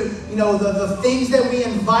we do, you know, the things that we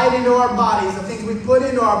invite into our bodies, the things we put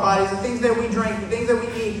into our bodies, the things that we drink, the things that we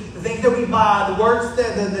eat, the things that we buy, the works,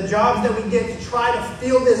 the jobs that we get to try to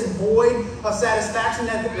fill this void of satisfaction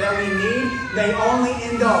that we need, they only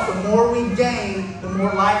end up, the more we gain, the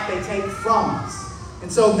more life they take from us.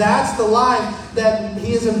 And so that's the life that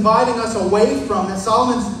He is inviting us away from. And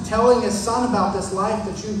Solomon's telling his son about this life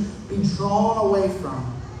that you be drawn away from.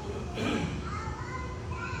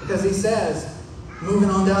 Because he says, moving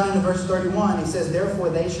on down into verse 31, he says, therefore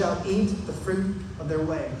they shall eat the fruit of their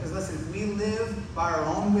way. Because listen, if we live by our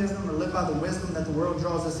own wisdom or live by the wisdom that the world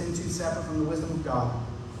draws us into separate from the wisdom of God,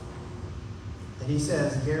 that He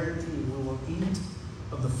says, guaranteed, we will eat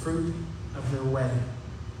of the fruit of their way.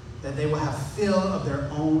 that they will have fill of their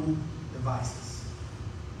own devices.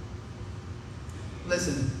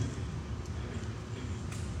 Listen,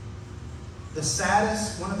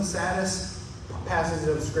 one of the saddest passages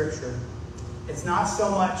of Scripture, it's not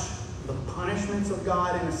so much the punishments of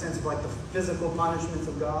God in the sense of like the physical punishments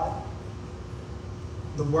of God.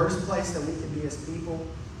 The worst place that we can be as people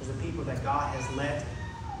is the people that God has let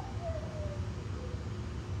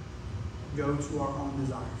go to our own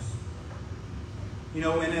desires. You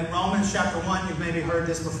know, in Romans chapter 1, you've maybe heard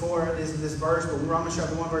this before, this verse, but in Romans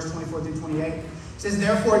chapter 1, verse 24 through 28, it says,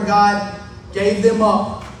 "Therefore God gave them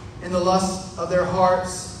up in the lust of their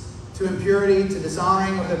hearts to impurity, to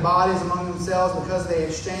dishonoring of their bodies among themselves, because they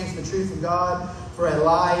exchanged the truth of God for a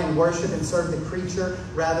lie and worship and served the creature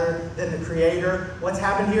rather than the Creator." What's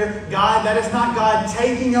happened here? That is not God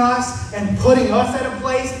taking us and putting us at a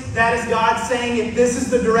place. That is God saying, if this is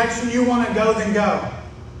the direction you want to go, then go.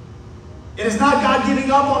 It is not God giving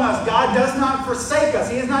up on us. God does not forsake us.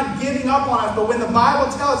 He is not giving up on us. But when the Bible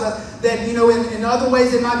tells us that, you know, in other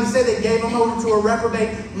ways it might be said that gave them over to a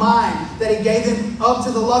reprobate mind, that He gave them up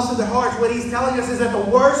to the lust of their hearts, what He's telling us is that the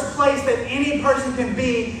worst place that any person can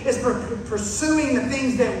be is pursuing the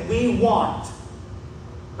things that we want.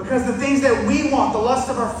 Because the things that we want, the lust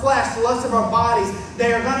of our flesh, the lust of our bodies,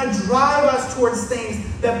 they are going to drive us towards things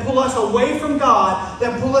that pull us away from God,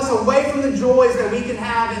 that pull us away from the joys that we can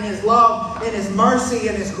have in His love, in His mercy,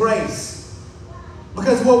 and His grace.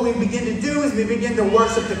 Because what we begin to do is we begin to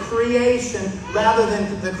worship the creation rather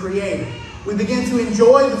than the Creator. We begin to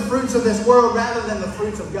enjoy the fruits of this world rather than the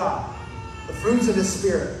fruits of God, the fruits of His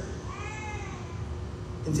Spirit.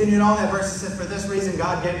 Continuing on, that verse says, "For this reason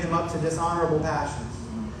God gave them up to dishonorable passions."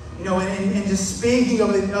 You know, and just speaking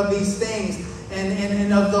of these things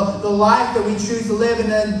and of the life that we choose to live.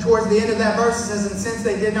 And then towards the end of that verse it says, "And since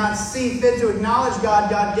they did not see fit to acknowledge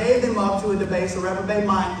God, God gave them up to a debased or reprobate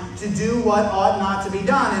mind to do what ought not to be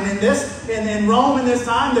done." And in Rome in this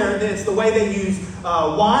time, it's the way they use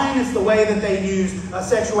wine. It's the way that they use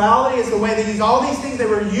sexuality. It's the way they use all these things. They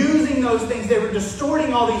were using those things. They were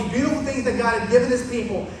distorting all these beautiful things that God had given His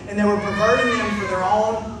people, and they were perverting them for their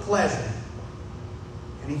own pleasure.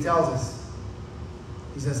 And He tells us,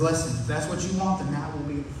 He says, listen, if that's what you want, then that will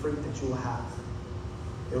be the fruit that you will have.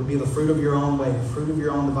 It will be the fruit of your own way, the fruit of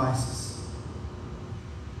your own devices.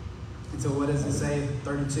 And so what does it say in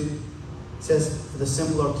 32? It says, "For the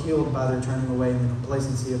simple are killed by their turning away, and the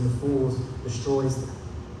complacency of the fools destroys them."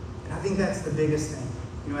 And I think that's the biggest thing.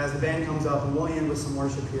 You know, as the band comes up, and we'll end with some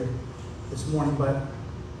worship here this morning, but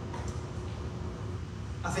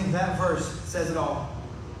I think that verse says it all.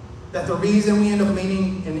 That the reason we end up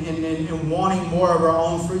meaning and wanting more of our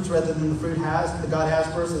own fruits rather than the fruit that God has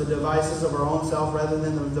for us, or the devices of our own self rather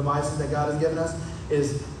than the devices that God has given us,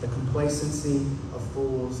 is the complacency of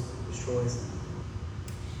fools destroys them.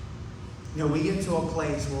 You know, we get to a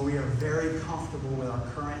place where we are very comfortable with our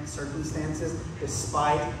current circumstances,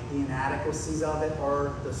 despite the inadequacies of it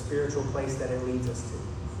or the spiritual place that it leads us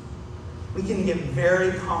to. We can get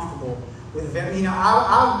very comfortable with, you know,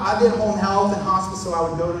 I did home health and hospice, so I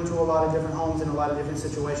would go into a lot of different homes in a lot of different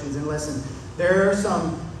situations. And listen, there are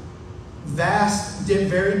some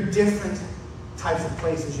very different types of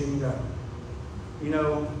places you can go. You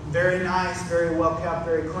know, very nice, very well kept,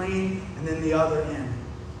 very clean, and then the other end,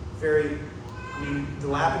 very,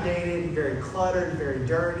 dilapidated, very cluttered, very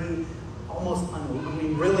dirty, almost,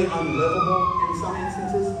 really unlivable in some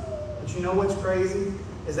instances. But you know what's crazy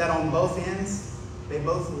is that on both ends, they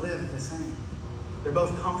both live the same. They're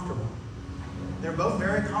both comfortable. They're both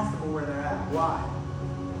very comfortable where they're at. Why?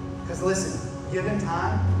 Because listen, given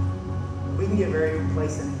time, we can get very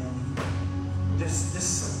complacent in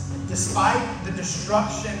despite the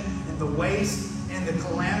destruction and the waste and the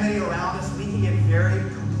calamity around us, we can get very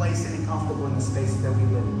complacent and comfortable in the spaces that we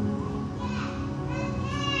live in.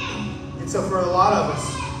 And so for a lot of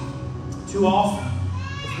us, too often,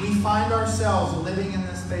 if we find ourselves living in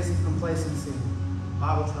this space of complacency, the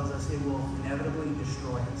Bible tells us it will inevitably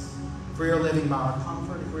destroy us. If we are living by our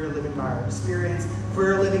comfort, if we are living by our experience, if we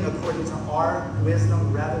are living according to our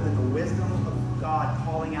wisdom rather than the wisdom of God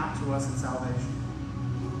calling out to us in salvation.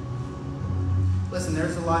 Listen,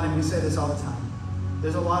 there's a lot, and we say this all the time,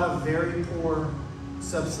 there's a lot of very poor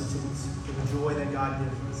substitutes for the joy that God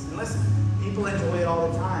gives us. And listen, people enjoy it all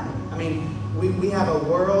the time. We have a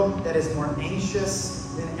world that is more anxious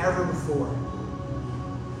than ever before.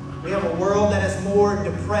 We have a world that is more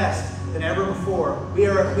depressed than ever before. We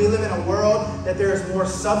live in a world that there is more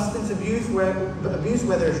substance abuse,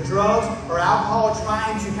 whether it's drugs or alcohol,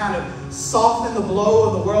 trying to kind of soften the blow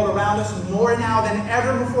of the world around us more now than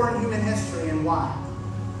ever before in human history. And why?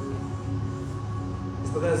 It's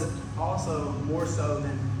It's because also, more so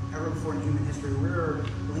than ever before in human history, we're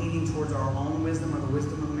leaning towards our own wisdom or the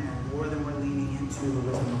wisdom of man more than we're leaning into the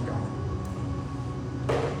wisdom of God.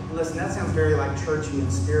 And listen, that sounds very like churchy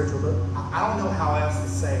and spiritual, but I don't know how else to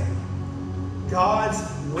say it. God's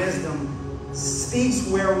wisdom speaks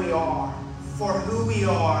where we are, for who we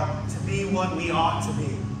are, to be what we ought to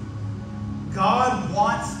be. God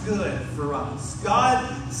wants good for us. God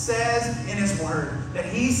says in His Word that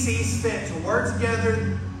He sees fit to work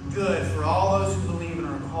together good for all those who believe and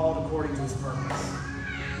are called according to His purpose.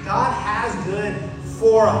 God has good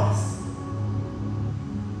for us.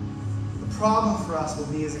 The problem for us will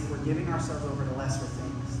be is if we're giving ourselves over to lesser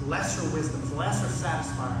things, lesser wisdoms, lesser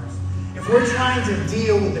satisfiers. If we're trying to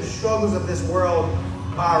deal with the struggles of this world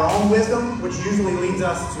by our own wisdom, which usually leads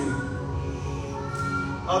us to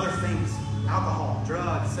other things, alcohol,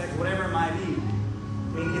 drugs, sex, whatever it might be.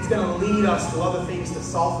 I mean, it's going to lead us to other things to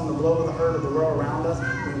soften the blow of the hurt of the world around us.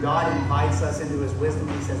 When God invites us into His wisdom,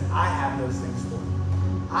 He says, I have those things for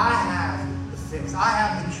you. I have the fix. I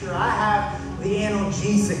have the cure. I have the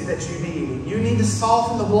analgesic that you need. You need to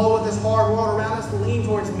soften the blow of this hard world around us. Lean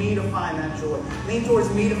towards me to find that joy. Lean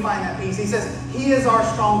towards me to find that peace. He says, He is our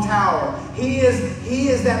strong tower. He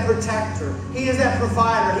is that protector. He is that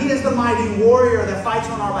provider. He is the mighty warrior that fights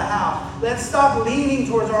on our behalf. Let's stop leaning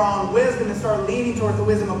towards our own wisdom and start leaning towards the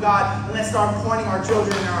wisdom of God. And let's start pointing our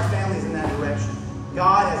children and our families in that direction.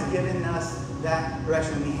 God has given us that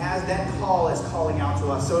direction. And He has that call as calling out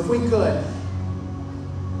to us. So if we could,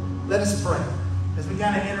 let us pray as we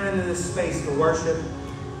kind of enter into this space to worship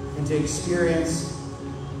and to experience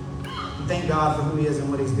and thank God for who He is and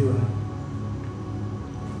what He's doing.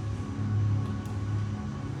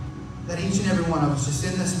 That each and every one of us, just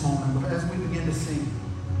in this moment, as we begin to sing,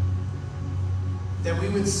 that we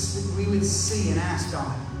would see and ask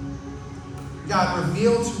God, God,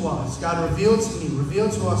 reveal to us, God, reveal to me, reveal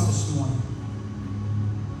to us this morning,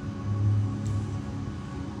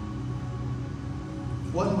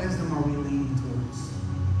 what wisdom are we leaning towards?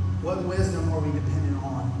 What wisdom are we dependent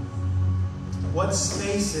on? What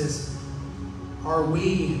spaces are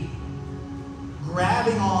we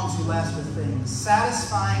grabbing onto lesser things,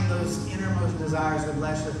 satisfying those innermost desires with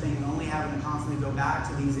lesser things, only having to constantly go back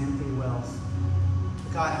to these empty wells?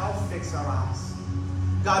 God, help fix our eyes.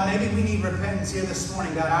 God, maybe we need repentance here this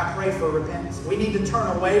morning. God, I pray for repentance. We need to turn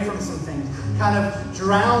away from some things, kind of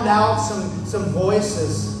drown out some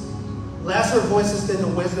voices, lesser voices than the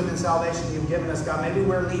wisdom and salvation You've given us. God, maybe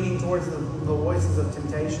we're leaning towards the voices of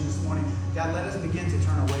temptation this morning. God, let us begin to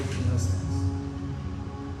turn away from those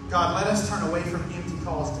things. God, let us turn away from empty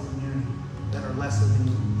calls to community that are lesser than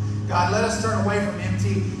You. God, let us turn away from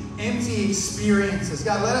empty experiences.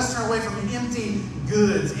 God, let us turn away from empty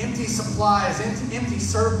goods, empty supplies, empty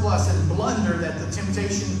surplus and blunder that the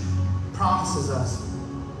temptation promises us.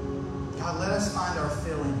 God, let us find our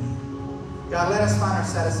fill in You. God, let us find our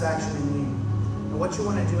satisfaction in You. And what You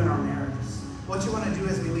want to do in our marriages, what You want to do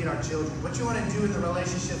as we lead our children, what You want to do in the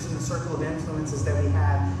relationships and the circle of influences that we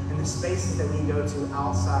have, and the spaces that we go to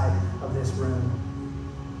outside of this room.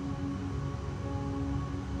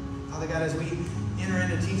 Father God, as we enter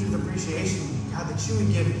into Teachers Appreciation Week, God, that You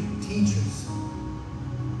would give teachers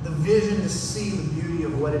the vision to see the beauty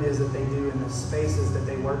of what it is that they do in the spaces that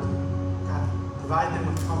they work in. God, provide them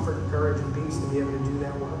with comfort and courage and peace to be able to do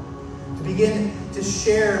that work. To begin to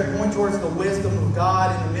share and point towards the wisdom of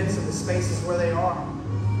God in the midst of the spaces where they are.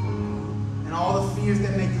 And all the fears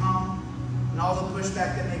that may come, and all the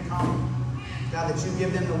pushback that may come. God, that You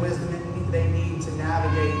give them the wisdom that they need to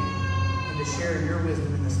navigate and to share Your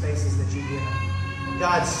wisdom in the spaces that You give them.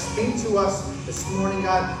 God, speak to us this morning.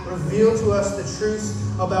 God, reveal to us the truths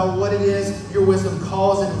about what it is Your wisdom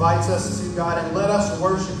calls and invites us to, God, and let us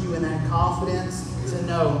worship You in that confidence to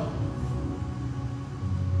know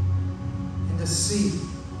and to see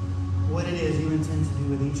what it is You intend to do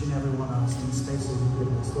with each and every one of us in the spaces You've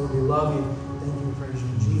given us. Lord, we love You. Thank You and praise You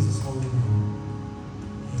in Jesus' holy name.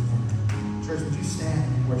 Amen. Church, would you stand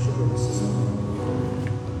and worship with us this morning?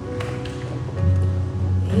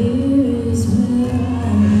 Here is where I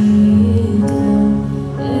lay down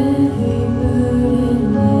every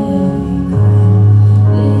burden, every crown.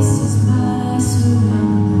 This is my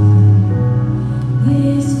surrender.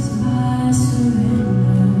 This is my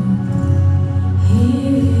surrender.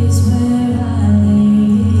 Here is where I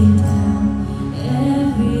lay down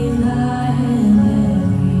every lie and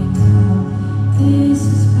every doubt. This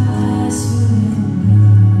is my surrender.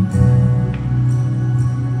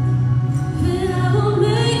 And I will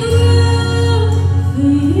make room for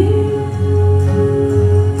You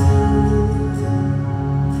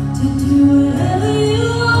to do whatever You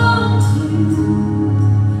want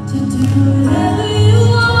to do whatever You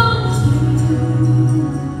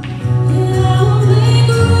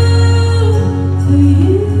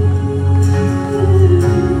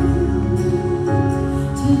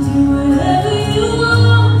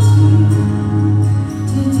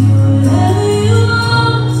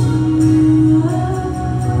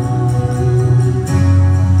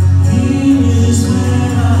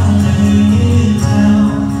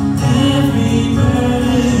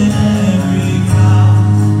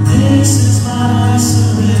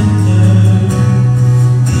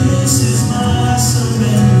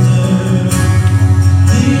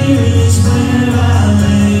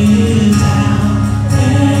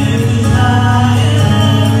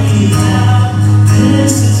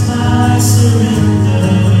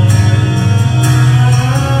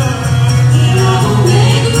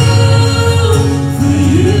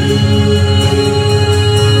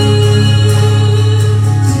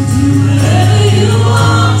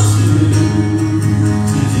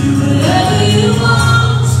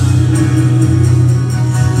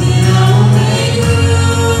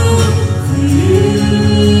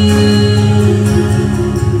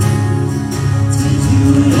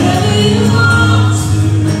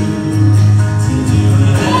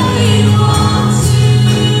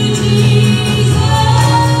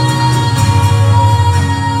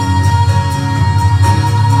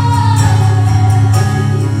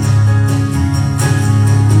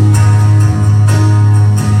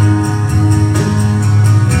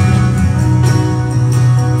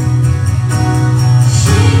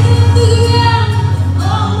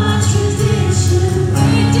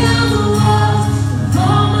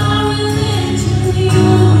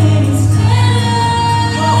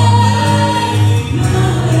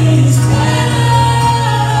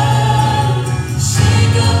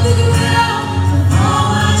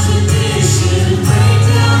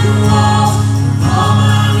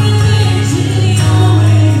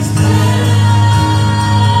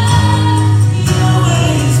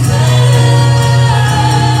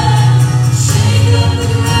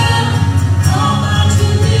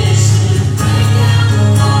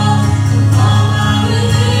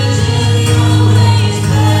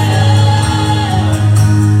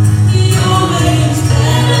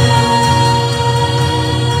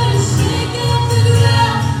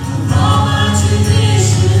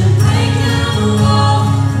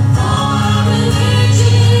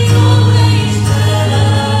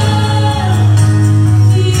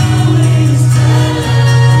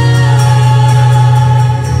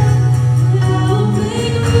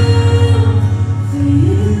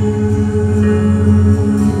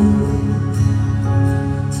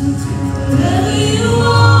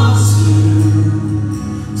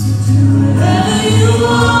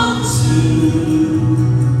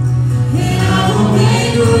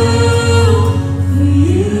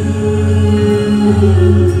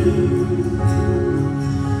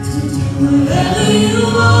whatever you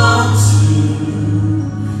want to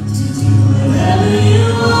do whatever you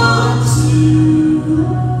want to.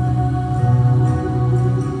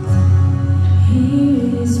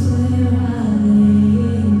 Here is where I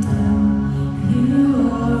lay it down. You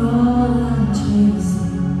are all I'm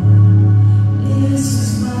chasing. This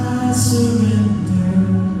is my surrender.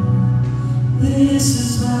 This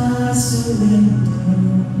is my surrender.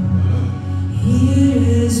 Here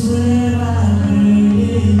is where I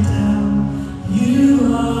lay it down.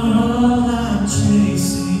 You are all I'm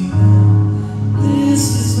chasing. This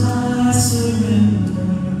is my surrender.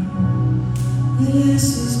 This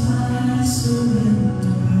is my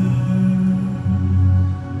surrender.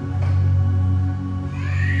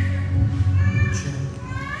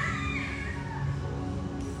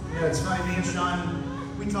 You know, it's funny, me and Sean,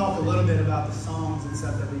 we talk a little bit about the songs and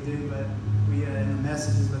stuff that we do, but we in the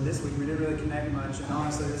messages, but this week we didn't really connect much, and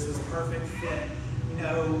honestly, this was a perfect fit. You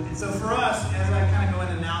know, and so for us, as I kind of go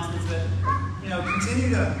into announcements, that, you know, continue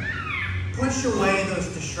to push away those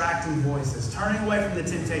distracting voices, turning away from the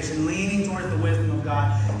temptation, leaning towards the wisdom of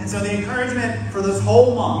God. And so the encouragement for this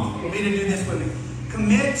whole month will be to do this with me.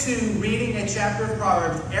 Commit to reading a chapter of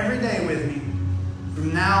Proverbs every day with me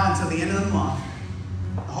from now until the end of the month.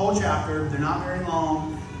 The whole chapter, they're not very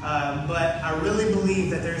long, but I really believe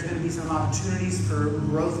that there's going to be some opportunities for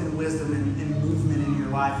growth and wisdom and movement in your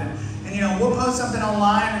life. And you know, we'll post something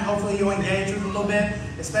online, and hopefully you'll engage with it a little bit,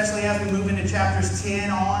 especially as we move into chapters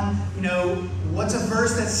 10 on. You know, what's a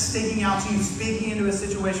verse that's sticking out to you, speaking into a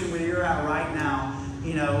situation where you're at right now?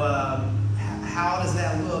 You know, how does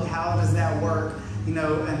that look? How does that work? You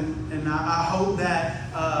know, and I hope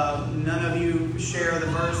that none of you share the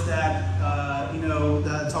verse that,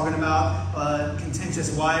 talking about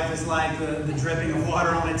contentious wife is like the dripping of water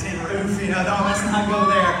on a tin roof. You know, let's not go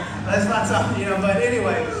there. That's not something, you know, but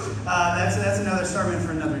anyway, that's another sermon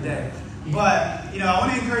for another day. But, you know, I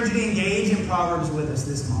want to encourage you to engage in Proverbs with us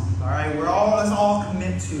this month, all right? Let's all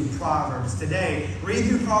commit to Proverbs. Today, read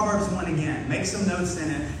through Proverbs 1 again. Make some notes in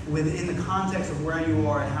it within the context of where you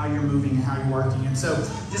are and how you're moving and how you're working. And so,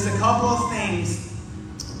 just a couple of things.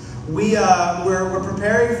 We're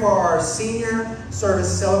preparing for our senior service,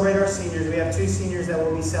 celebrate our seniors. We have 2 seniors that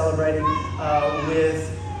we'll be celebrating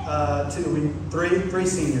three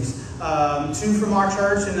seniors. 2 from our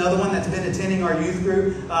church, another one that's been attending our youth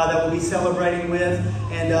group that we'll be celebrating with.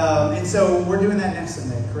 And so we're doing that next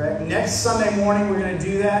Sunday, correct? Next Sunday morning, we're going to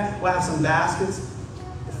do that. We'll have some baskets.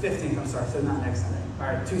 The 15th, I'm sorry, so not next Sunday. All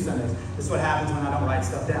right, 2 Sundays. This is what happens when I don't write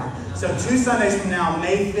stuff down. So 2 Sundays from now,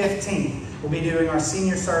 May 15th, we'll be doing our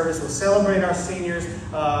senior service. We'll celebrate our seniors.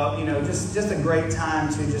 Just a great time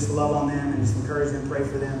to just love on them and just encourage them, pray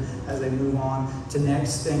for them as they move on to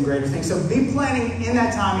next and greater things. So be planning in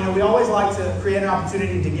that time. You know, we always like to create an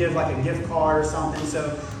opportunity to give like a gift card or something.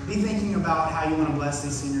 So be thinking about how you want to bless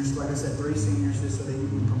these seniors. Like I said, 3 seniors, just so that you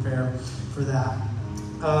can prepare for that.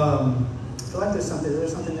 I feel like there's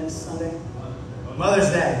something next Sunday. Mother's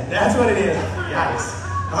Day. That's what it is. Yikes.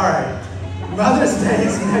 All right. Mother's Day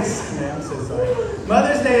is next Sunday. I'm so sorry.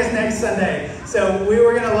 Mother's Day is next Sunday. So we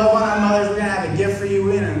were going to love on our mothers. We're going to have a gift for you.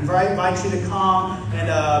 We're going to invite you to come and,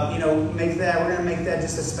 we're going to make that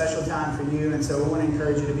just a special time for you. And so we want to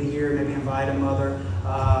encourage you to be here. Maybe invite a mother.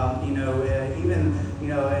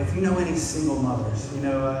 If you know any single mothers,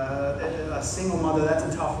 a single mother, that's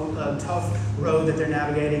a tough road that they're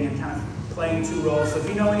navigating and kind of playing 2 roles. So if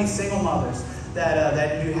you know any single mothers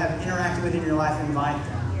that you have interacted with in your life, invite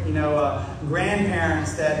them.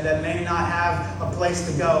 Grandparents that may not have a place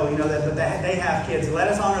to go, but they have kids. Let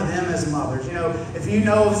us honor them as mothers. If you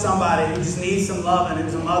know of somebody who just needs some love and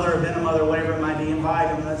who's a mother or been a mother, whatever it might be, invite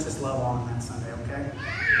them. Let's just love on them that Sunday, okay?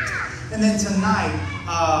 And then tonight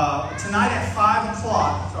at 5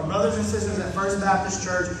 o'clock, our brothers and sisters at First Baptist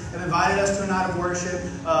Church have invited us to a night of worship.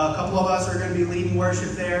 A couple of us are going to be leading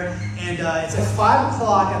worship there. And it's at 5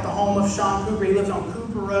 o'clock at the home of Sean Cooper. He lives on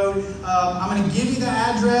Cooper Road. I'm going to give you the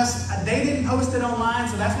address. They didn't post it online,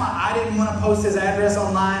 so that's why I didn't want to post his address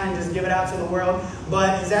online and just give it out to the world.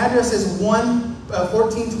 But his address is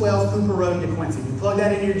 1412 Cooper Road, DeQuincy. If you plug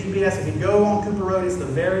that into your GPS, if you go on Cooper Road, it's the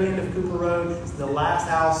very end of Cooper Road. It's the last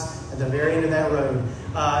house at the very end of that road.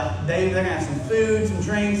 They're going to have some food, some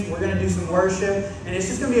drinks. We're going to do some worship. And it's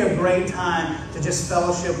just going to be a great time to just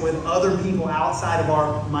fellowship with other people outside of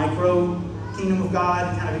our micro kingdom of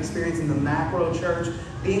God, kind of experiencing the macro church,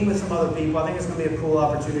 being with some other people. I think it's going to be a cool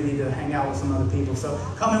opportunity to hang out with some other people. So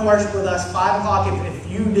come and worship with us. 5 o'clock. If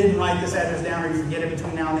you didn't write this address down or you forget it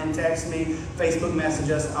between now and then, text me, Facebook message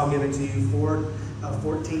us. I'll give it to you for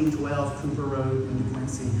 1412 Cooper Road in New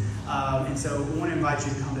Quincy. And so we want to invite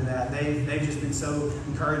you to come to that. They've just been so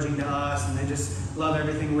encouraging to us, and they just love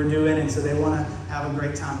everything we're doing, and so they want to have a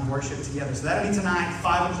great time of worship together. So that'll be tonight,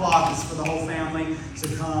 5 o'clock. It's for the whole family,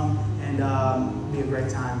 so come and be a great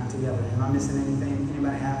time together. Am I missing anything?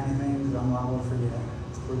 Anybody have anything? Because I'm liable to forget.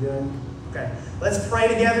 We're good? Okay. Let's pray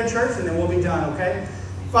together, church, and then we'll be done, okay?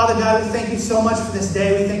 Father God, we thank you so much for this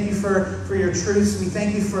day. We thank you for your truths. We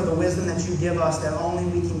thank you for the wisdom that you give us that only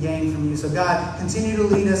we can gain from you. So God, continue to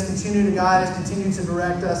lead us, continue to guide us, continue to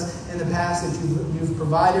direct us in the paths that you've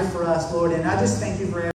provided for us, Lord. And I just thank you for